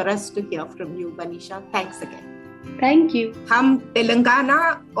stories for us to hear from you, Manisha. Thanks again. Thank you. हम तेलंगाना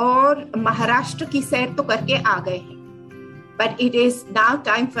और महाराष्ट्र की सैर तो करके आ गए हैं. But it is now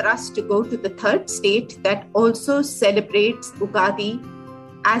time for us to go to the third state that also celebrates Ugadi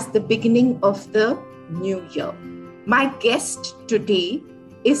as the beginning of the new year. My guest today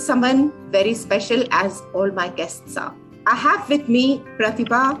is someone very special, as all my guests are. I have with me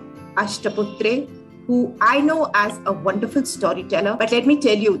Pratibha Ashtaputre, who I know as a wonderful storyteller. But let me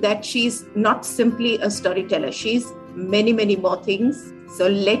tell you that she's not simply a storyteller. She's many, many more things. So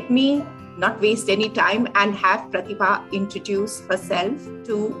let me not waste any time and have Pratibha introduce herself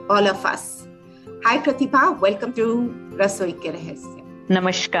to all of us. Hi Pratibha, welcome to Rasoi Ke Rahasya.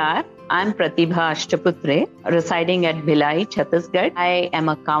 Namaskar, I'm Pratibha Ashtaputre, residing at Bhilai, Chhattisgarh. I am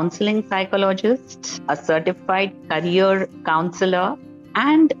a counseling psychologist, a certified career counselor,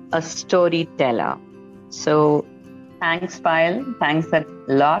 and a storyteller. So thanks, Payal. Thanks a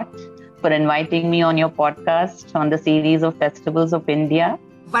lot for inviting me on your podcast on the series of festivals of India.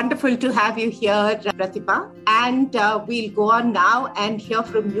 Wonderful to have you here, Pratibha. And we'll go on now and hear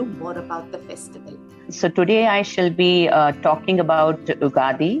from you more about the festival. So today I shall be talking about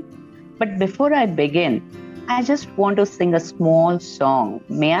Ugadi. But before I begin, I just want to sing a small song.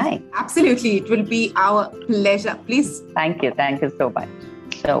 May I? Absolutely. It will be our pleasure. Please. Thank you. Thank you so much.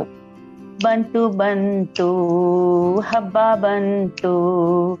 So, Bantu Bantu, Habba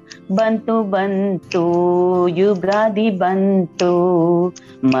Bantu, Bantu Bantu, Ugadi Bantu,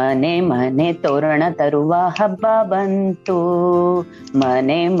 Mane Mane Torana Taruva Habba Bantu,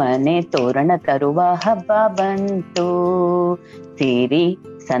 Mane Mane Torana Taruva Habba Bantu, Siri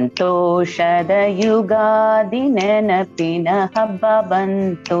ಸಂತೋಷದ ಯುಗಾದಿ ನೆನಪಿನ ಹಬ್ಬ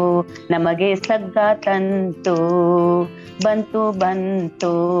ಬಂತು ನಮಗೆ ಸಗ್ಗ ತಂತು ಬಂತು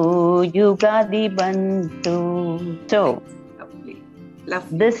ಬಂತು ಯುಗಾದಿ ಬಂತು. So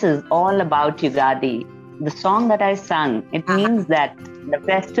this is all about Ugadi. The song that I sung, it means that the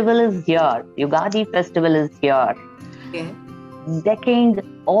festival is here. Ugadi festival is here. Yeah. Decking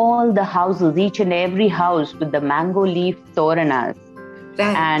all the houses, each and every house, with the mango leaf toranas.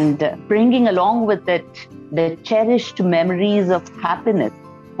 Right. And bringing along with it the cherished memories of happiness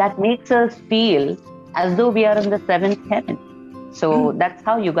that makes us feel as though we are in the seventh heaven. So that's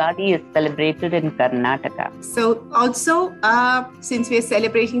how Ugadi is celebrated in Karnataka. So also, since we are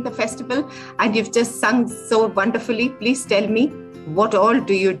celebrating the festival and you've just sung so wonderfully, please tell me, what all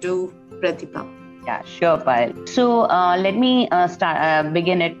do you do, Pratibha? Yeah, sure, Payal. So let me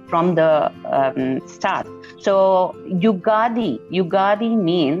begin it from the start. So Ugadi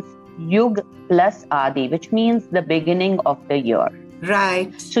means Yug plus Adi, which means the beginning of the year. Right.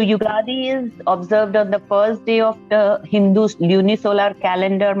 So Ugadi is observed on the first day of the Hindu lunisolar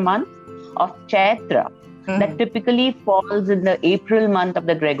calendar month of Chaitra, that typically falls in the April month of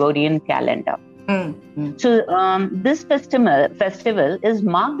the Gregorian calendar. So this festival is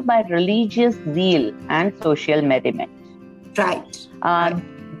marked by religious zeal and social merriment. Right.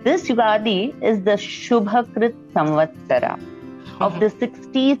 This Ugadi is the Shubhakrit Samvatsara of the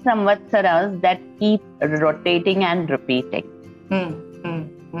 60 Samvatsaras that keep rotating and repeating.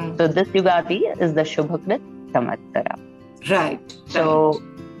 So this Ugadi is the Shubhakrit Samvatsara. Right. So,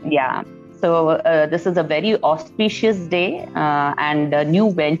 yeah. So this is a very auspicious day, and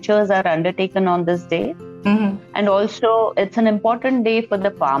new ventures are undertaken on this day. And also, it's an important day for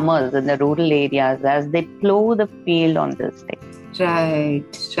the farmers in the rural areas as they plow the field on this day. Right.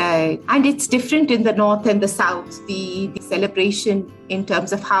 And it's different in the north and the south, the celebration in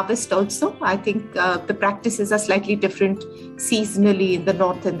terms of harvest also. I think the practices are slightly different seasonally in the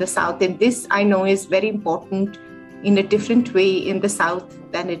north and the south. And this, I know, is very important in a different way in the south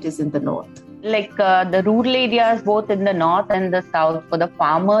than it is in the north. Like the rural areas, both in the north and the south, for the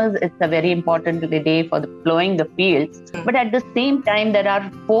farmers, it's a very important day for the plowing the fields. But at the same time, there are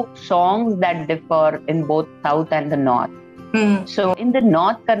folk songs that differ in both south and the north. So in the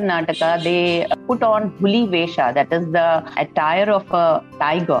North Karnataka, they put on Huli Vesha, that is the attire of a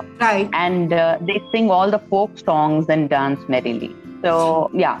tiger. Right. And they sing all the folk songs and dance merrily.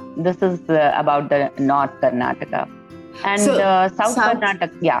 So yeah, this is about the North Karnataka. And South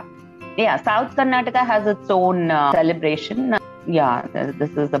Karnataka, South Karnataka has its own celebration.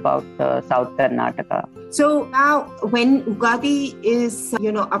 This is about South Karnataka. So now when Ugadi is,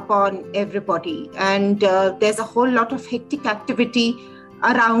 upon everybody, and there's a whole lot of hectic activity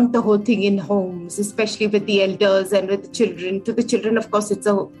around the whole thing in homes, especially with the elders and with the children. To the children, of course, it's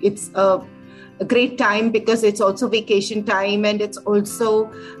a great time because it's also vacation time, and it's also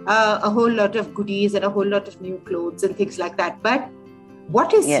a whole lot of goodies and a whole lot of new clothes and things like that. But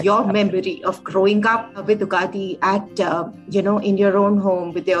what is your memory of growing up with Ugadi at, in your own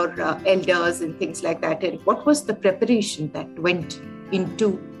home with your elders and things like that? And what was the preparation that went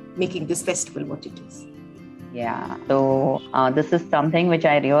into making this festival what it is? Yeah, so this is something which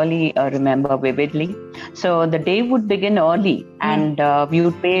I really remember vividly. So the day would begin early, and we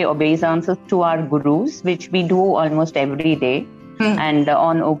would pay obeisances to our gurus, which we do almost every day. And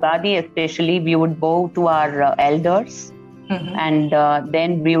on Ugadi especially, we would bow to our elders. And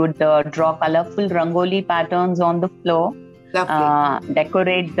then we would draw colorful rangoli patterns on the floor,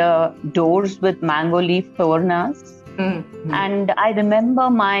 decorate the doors with mango leaf tornas. And I remember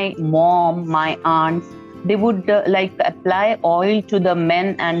my mom, my aunts, they would apply oil to the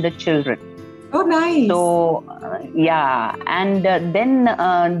men and the children. Oh, nice. So, and then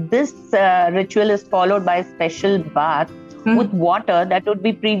this ritual is followed by a special bath with water that would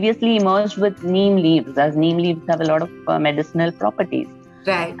be previously immersed with neem leaves, as neem leaves have a lot of medicinal properties.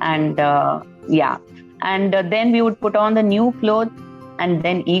 Right. And then we would put on the new clothes and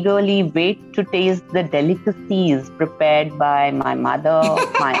then eagerly wait to taste the delicacies prepared by my mother,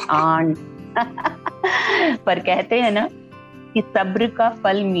 my aunt. पर कहते हैं ना कि सब्र का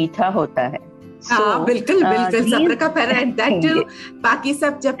फल मीठा होता है. बिल्कुल सब्र का फल. एंड दैट टू बाकी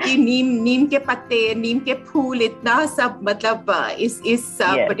सब, जबकि नीम के पत्ते, नीम के फूल, इतना सब, मतलब इस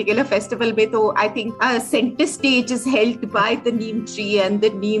पर्टिकुलर फेस्टिवल में तो I think centre stage is held by the Neem tree and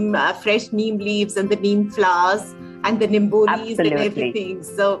the Neem fresh Neem leaves and the Neem flowers and the nimbolis and everything.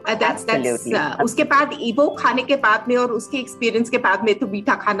 So that's उसके बाद वो खाने के बाद में और उसके एक्सपीरियंस के बाद में तो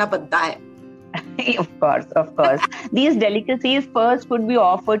मीठा खाना बनता है. Of course. These delicacies first would be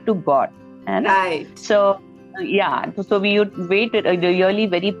offered to God. Right. So we would wait really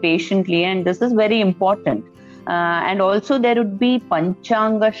very patiently, and this is very important. And also there would be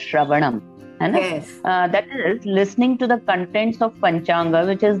Panchanga Shravanam. Yes. That is listening to the contents of Panchanga,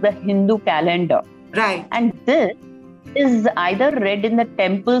 which is the Hindu calendar. Right. And this is either read in the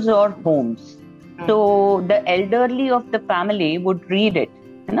temples or homes. So the elderly of the family would read it.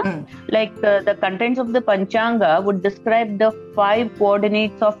 Like the contents of the Panchanga would describe the 5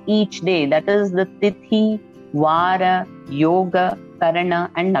 coordinates of each day. That is the Tithi, Vara, Yoga, Karuna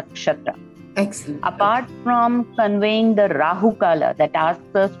and Nakshatra. Excellent. Apart from conveying the Rahu Kala that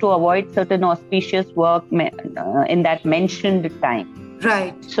asks us to avoid certain auspicious work in that mentioned time.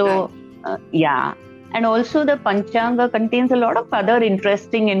 Right. So, And also the Panchanga contains a lot of other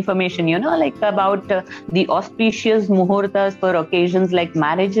interesting information, like about the auspicious muhurtas for occasions like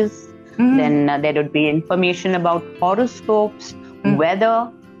marriages. Then there would be information about horoscopes, weather,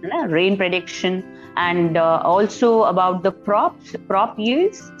 rain prediction, and also about the crop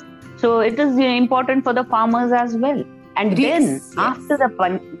yields. So it is important for the farmers as well. And after the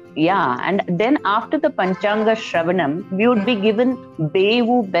Panchanga Shravanam, we would be given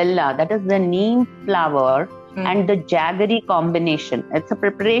Bevu Bella, that is the neem flower and the jaggery combination. It's a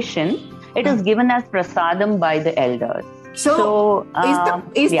preparation. It is given as prasadam by the elders. So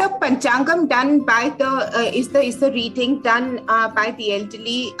is the Panchangam done by is the reading done by the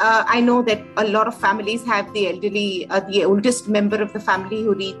elderly? I know that a lot of families have the elderly, the oldest member of the family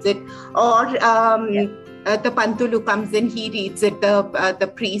who reads it, or the Pantulu comes in, he reads it,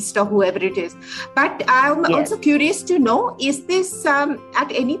 the priest or whoever it is. But I'm also curious to know, is this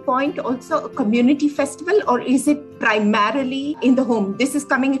at any point also a community festival, or is it primarily in the home? This is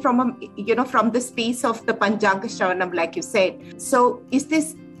coming from from the space of the Panchanga Shravanam, like you said. So is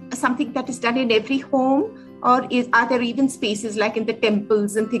this something that is done in every home, or are there even spaces like in the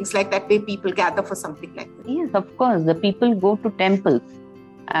temples and things like that where people gather for something like that? Yes, of course. The people go to temples.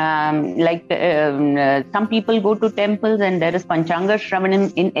 Some people go to temples, and there is Panchanga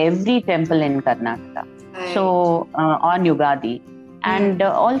Shravanam in every temple in Karnataka. Right. So on Ugadi. And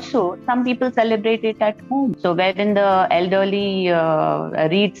also some people celebrate it at home. So wherein the elderly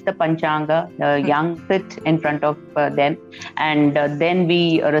reads the Panchanga, the young sit in front of them, and then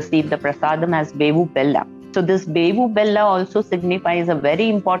we receive the prasadam as Bevu Bella. So this Bevu Bella also signifies a very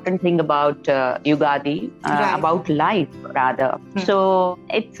important thing about Ugadi, about life rather. So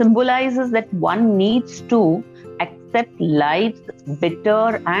it symbolizes that one needs to accept life's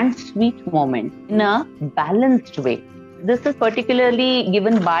bitter and sweet moment in a balanced way. This is particularly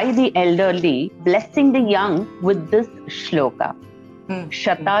given by the elderly, blessing the young with this shloka.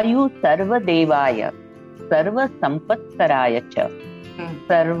 Shatayu sarva devaya, sarva sampatkaraya cha,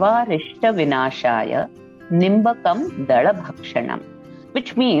 sarva rishta vinashaya, nimbakam dala bhakshanam.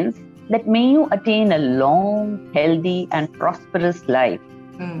 Which means that may you attain a long, healthy and prosperous life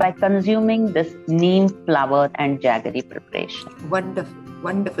by consuming this neem flower and jaggery preparation. Wonderful.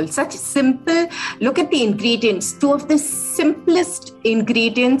 Wonderful. Such simple, look at the ingredients, two of the simplest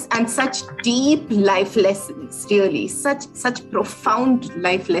ingredients and such deep life lessons, really. Such profound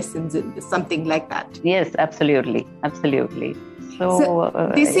life lessons in something like that. Yes, absolutely. Absolutely.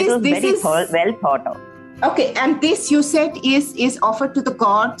 So this is well thought of. Okay, and this you said is offered to the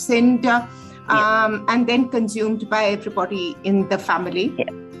gods and then consumed by everybody in the family.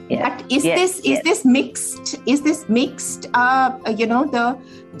 Yes. But is this mixed? Is this mixed? The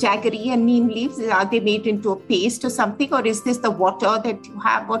jaggery and neem leaves, are they made into a paste or something, or is this the water that you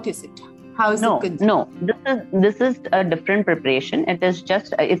have? What is it? How is it consumed? No. This is a different preparation.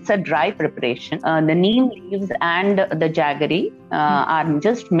 It's a dry preparation. The neem leaves and the jaggery are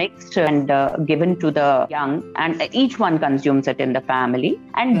just mixed and given to the young, and each one consumes it in the family,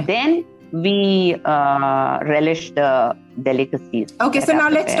 and then we relish the delicacies. Okay, so now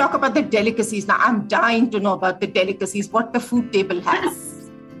let's talk about the delicacies. Now I'm dying to know about the delicacies, what the food table has.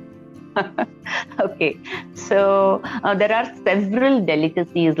 Okay, so there are several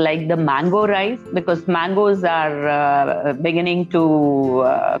delicacies like the mango rice, because mangoes are beginning to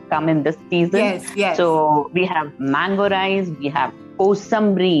come in this season. Yes. So we have mango rice, we have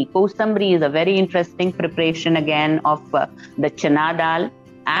kosamri. Kosamri is a very interesting preparation again of the chana dal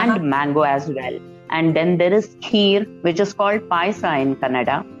and mango as well. And then there is kheer, which is called paisa in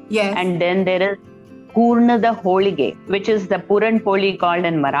Kannada. Yes. And then there is Karuna the holige, which is the Puran Poli called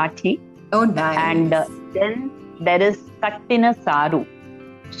in Marathi. Oh, nice. And then there is Kattina Saru.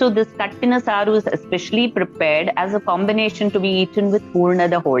 So this Kattina Saru is especially prepared as a combination to be eaten with Karuna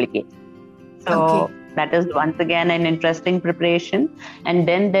the holige. So that is once again an interesting preparation. And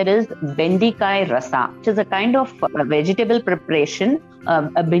then there is Bendikai Rasa, which is a kind of vegetable preparation,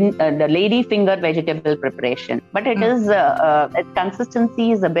 the lady finger vegetable preparation. But it is, its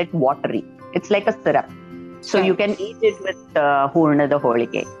consistency is a bit watery. It's like a syrup. So you can eat it with Hurna the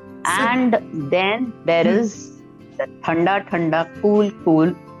holige. And then there is the Thanda cool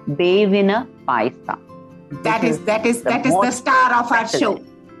Devina Paisa. That is the star of our show.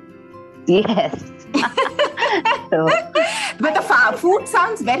 Yes. But the food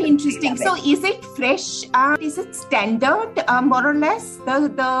sounds very interesting. So is it fresh? Is it standard, more or less,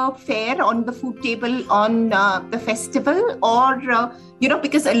 the fare on the food table on the festival? Or,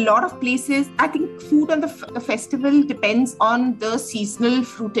 because a lot of places, I think food on the festival depends on the seasonal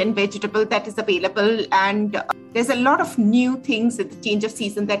fruit and vegetable that is available. And there's a lot of new things at the change of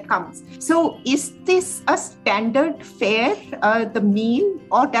season that comes. So is this a standard fare, the meal,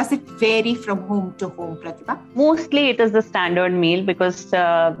 or does it vary from home to home, Pratibha? Mostly it is the standard meal, because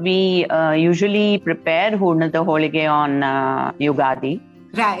we usually prepare Hurna the holige on Ugadi.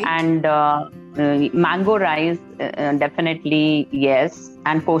 Right. And mango rice, definitely yes.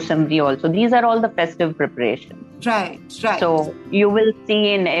 And kosamri also. These are all the festive preparations. Right. So you will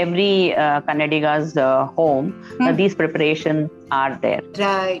see in every Kannadiga's home, these preparations are there.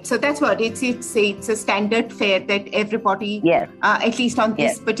 Right. So that's what it's a standard fare that everybody, at least on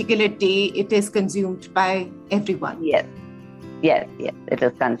this particular day, it is consumed by everyone. Yes, it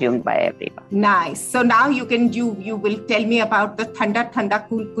is consumed by everyone. Nice. So now you will tell me about the thanda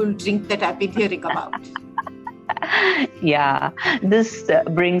cool drink that I've been hearing about. Yeah, this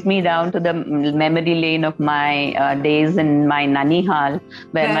brings me down to the memory lane of my days in my Nanihal,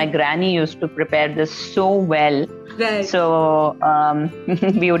 where my granny used to prepare this so well. Right. So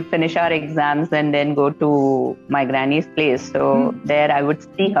we would finish our exams and then go to my granny's place. So there I would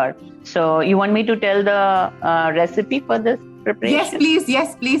see her. So you want me to tell the recipe for this preparation?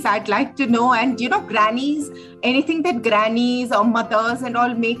 Yes, please. I'd like to know. And grannies, anything that grannies or mothers and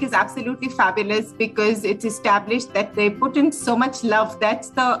all make is absolutely fabulous, because it's established that they put in so much love. That's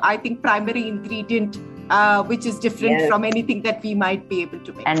the, I think, primary ingredient, which is different from anything that we might be able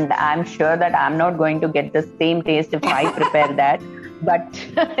to make. And I'm sure that I'm not going to get the same taste if I prepare that. But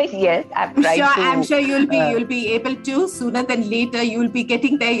yes, I've tried I'm sure you'll be able to. Sooner than later, you'll be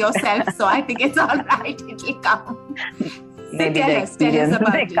getting there yourself. So I think it's all right. It'll come. Maybe the experience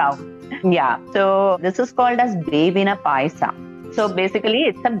may come. Yeah. So this is called as Bevina Paisa. So basically,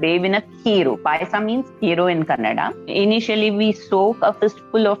 it's a Bevina Khiru. Paisa means Khiru in Kannada. Initially, we soak a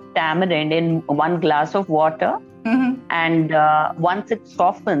fistful of tamarind in 1 glass of water. And once it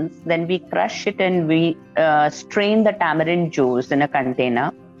softens, then we crush it and we strain the tamarind juice in a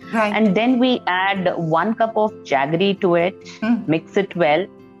container. Right. And then we add 1 cup of jaggery to it, mix it well.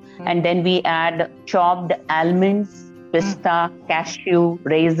 And then we add chopped almonds, pista, cashew,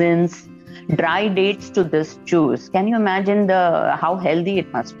 raisins, dry dates to this juice. Can you imagine how healthy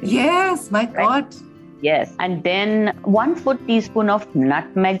it must be? Yes, my God. Yes. And then 1/4 teaspoon of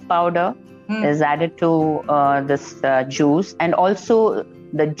nutmeg powder is added to this juice, and also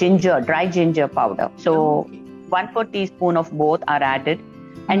the dry ginger powder. So 1/4 teaspoon of both are added.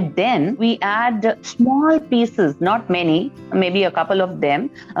 And then we add small pieces, not many, maybe a couple of them,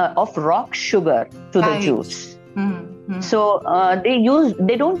 of rock sugar to the juice. So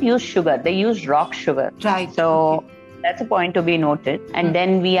they don't use sugar, they use rock sugar. Right. So that's a point to be noted. And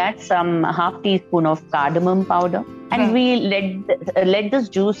then we add some 1/2 teaspoon of cardamom powder, and we let this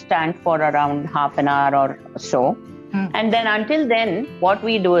juice stand for around half an hour or so. And then until then, what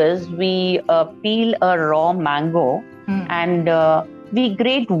we do is we peel a raw mango and we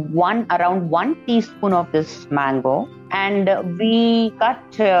grate around 1 teaspoon of this mango, and we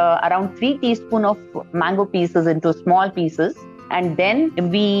cut around 3 teaspoons of mango pieces into small pieces, and then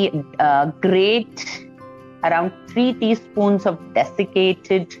we grate around 3 teaspoons of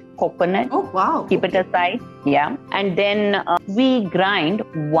desiccated coconut. Oh, wow. Keep it aside. Yeah. And then we grind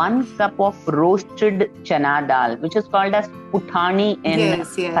 1 cup of roasted chana dal, which is called as putani in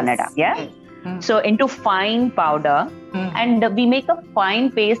Kannada. Yeah. Yes. So into fine powder, and we make a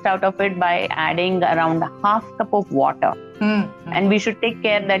fine paste out of it by adding around 1/2 cup of water. And we should take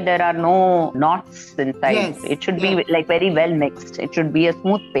care that there are no knots inside. Yes. It should be like very well mixed. It should be a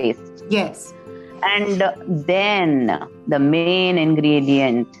smooth paste. Yes. And then the main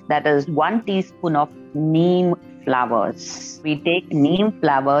ingredient, that is 1 teaspoon of neem flowers. We take neem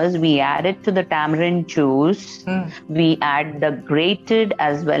flowers, we add it to the tamarind juice. We add the grated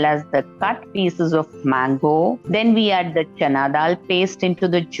as well as the cut pieces of mango. Then we add the chana dal paste into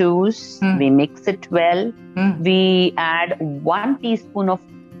the juice. We mix it well. We add 1 teaspoon of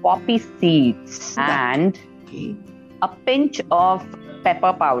poppy seeds and a pinch of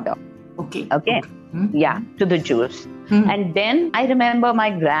pepper powder. Okay. Yeah, to the juice. And then I remember my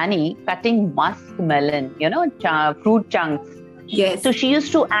granny cutting muskmelon, fruit chunks. Yes. So she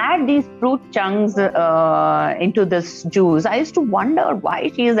used to add these fruit chunks into this juice. I used to wonder why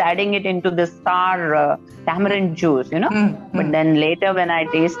she is adding it into this sour tamarind juice, But then later when I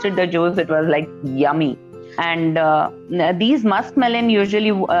tasted the juice, it was like yummy. And these muskmelon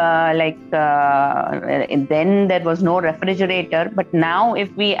usually then there was no refrigerator. But now if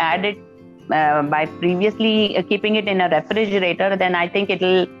we add it by previously keeping it in a refrigerator, then I think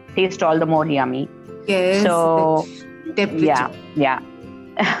it'll taste all the more yummy. Yes. So temperature.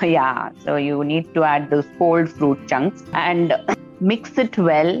 Yeah. So you need to add those cold fruit chunks and mix it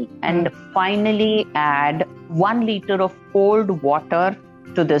well, and finally add 1 liter of cold water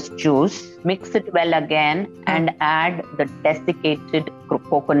to this juice. Mix it well again and add the desiccated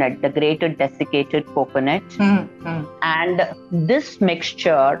coconut, the grated desiccated coconut. And this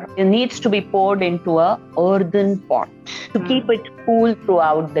mixture needs to be poured into a earthen pot to keep it cool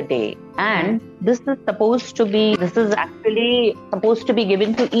throughout the day. And this is actually supposed to be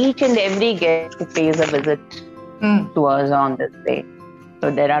given to each and every guest who pays a visit to us on this day. So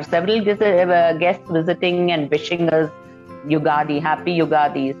there are several guests visiting and wishing us Ugadi, happy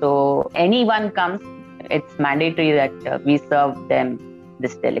Ugadi. So anyone comes, it's mandatory that we serve them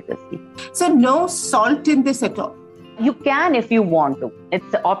this delicacy. So no salt in this at all? You can if you want to.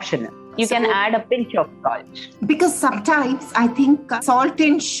 It's optional. You can add a pinch of salt. Because sometimes I think salt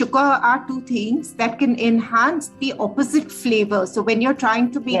and sugar are two things that can enhance the opposite flavor. So when you're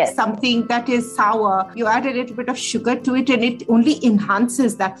trying to make something that is sour, you add a little bit of sugar to it and it only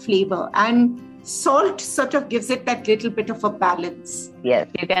enhances that flavor. And salt sort of gives it that little bit of a balance. Yes,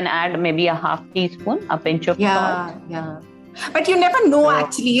 you can add maybe a half teaspoon, a pinch of salt. Yeah. But you never know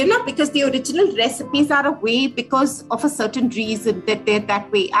actually, because the original recipes are a way because of a certain reason that they're that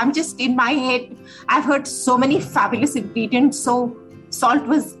way. I'm just in my head, I've heard so many fabulous ingredients. So salt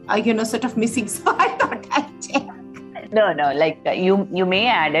was, sort of missing. So I thought I'd check. No, like you may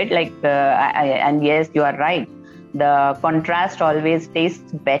add it and yes, you are right. The contrast always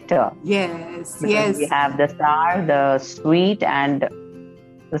tastes better. Yes. We have the sour, the sweet and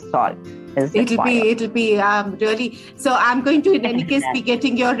the salt. It'll be really. So I'm going to, in any case, be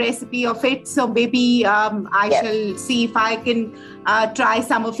getting your recipe of it. So maybe I shall see if I can try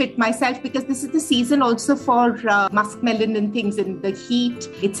some of it myself, because this is the season also for muskmelon and things in the heat.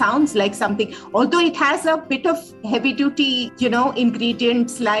 It sounds like something, although it has a bit of heavy duty,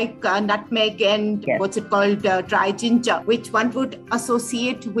 ingredients like nutmeg and what's it called, dry ginger, which one would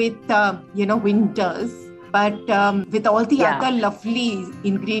associate with, winters. But with all the other lovely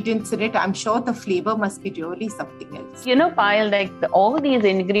ingredients in it, I'm sure the flavor must be really something else. Payal, like all these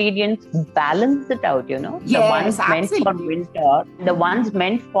ingredients balance it out, Yes, the ones meant for winter, the ones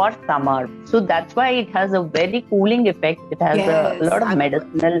meant for summer. So that's why it has a very cooling effect. It has a lot of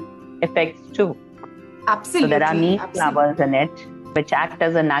medicinal effects too. Absolutely. So there are neem flowers in it, which act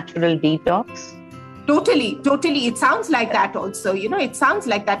as a natural detox. Totally. It sounds like that also, it sounds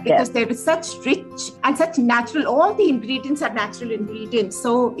like that because there is such rich and such natural, all the ingredients are natural ingredients.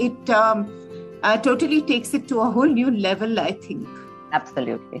 So it totally takes it to a whole new level, I think.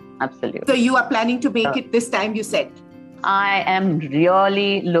 Absolutely. So you are planning to make it this time, you said? I am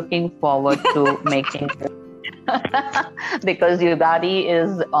really looking forward to making it because Ugadi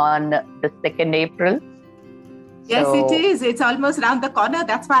is on the 2nd April. Yes, it is. It's almost around the corner.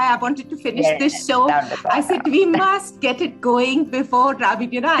 That's why I wanted to finish this show. I said, we must get it going before, at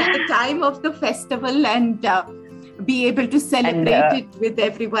the time of the festival and be able to celebrate it with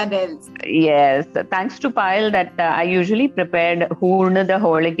everyone else. Yes. Thanks to Payal that I usually prepared Hurnada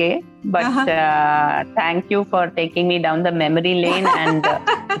Holige. But thank you for taking me down the memory lane. And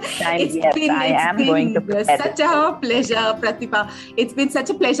I am going to prepare such a pleasure, Pratibha. It's been such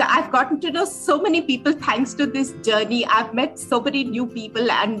a pleasure. I've gotten to know so many people thanks to this journey. I've met so many new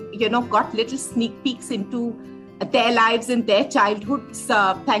people and, got little sneak peeks into their lives and their childhoods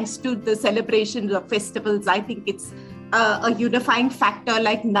thanks to the celebrations of festivals. I think it's a unifying factor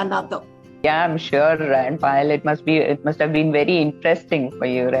like none other. Yeah, I'm sure. And Payal, it must have been very interesting for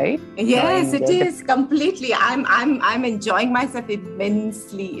you, right? Yes, it is completely. I'm enjoying myself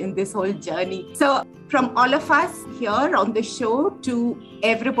immensely in this whole journey. So from all of us here on the show to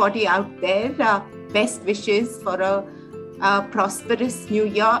everybody out there, best wishes for a prosperous new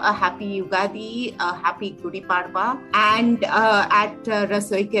year, a happy Ugadi, a happy Gudi Padwa. And at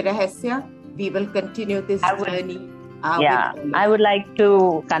Rasoi Ke Rahasya, we will continue this journey. I would like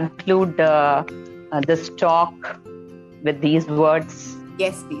to conclude this talk with these words.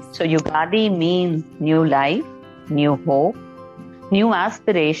 Yes, please. So Ugadi means new life, new hope, new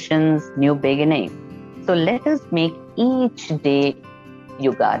aspirations, new beginning. So let us make each day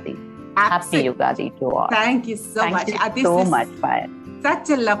Ugadi. Absolutely. Happy Ugadi to all. Thank you so much. Thank you so much, Payal. Such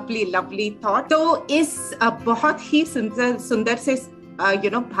a lovely thought. तो इस बहुत ही सुंदर से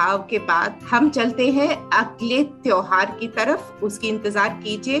भाव के बाद हम चलते हैं अगले त्योहार की तरफ. उसकी इंतजार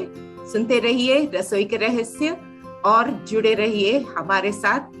कीजिए, सुनते रहिए रसोई के रहस्य और जुड़े रहिए हमारे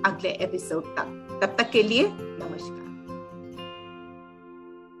साथ अगले एपिसोड तक. तब तक के लिए नमस्कार.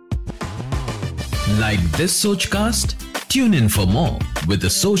 Like this Sochcast? Tune in for more with the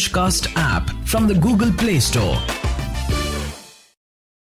Sochcast app from the Google Play Store.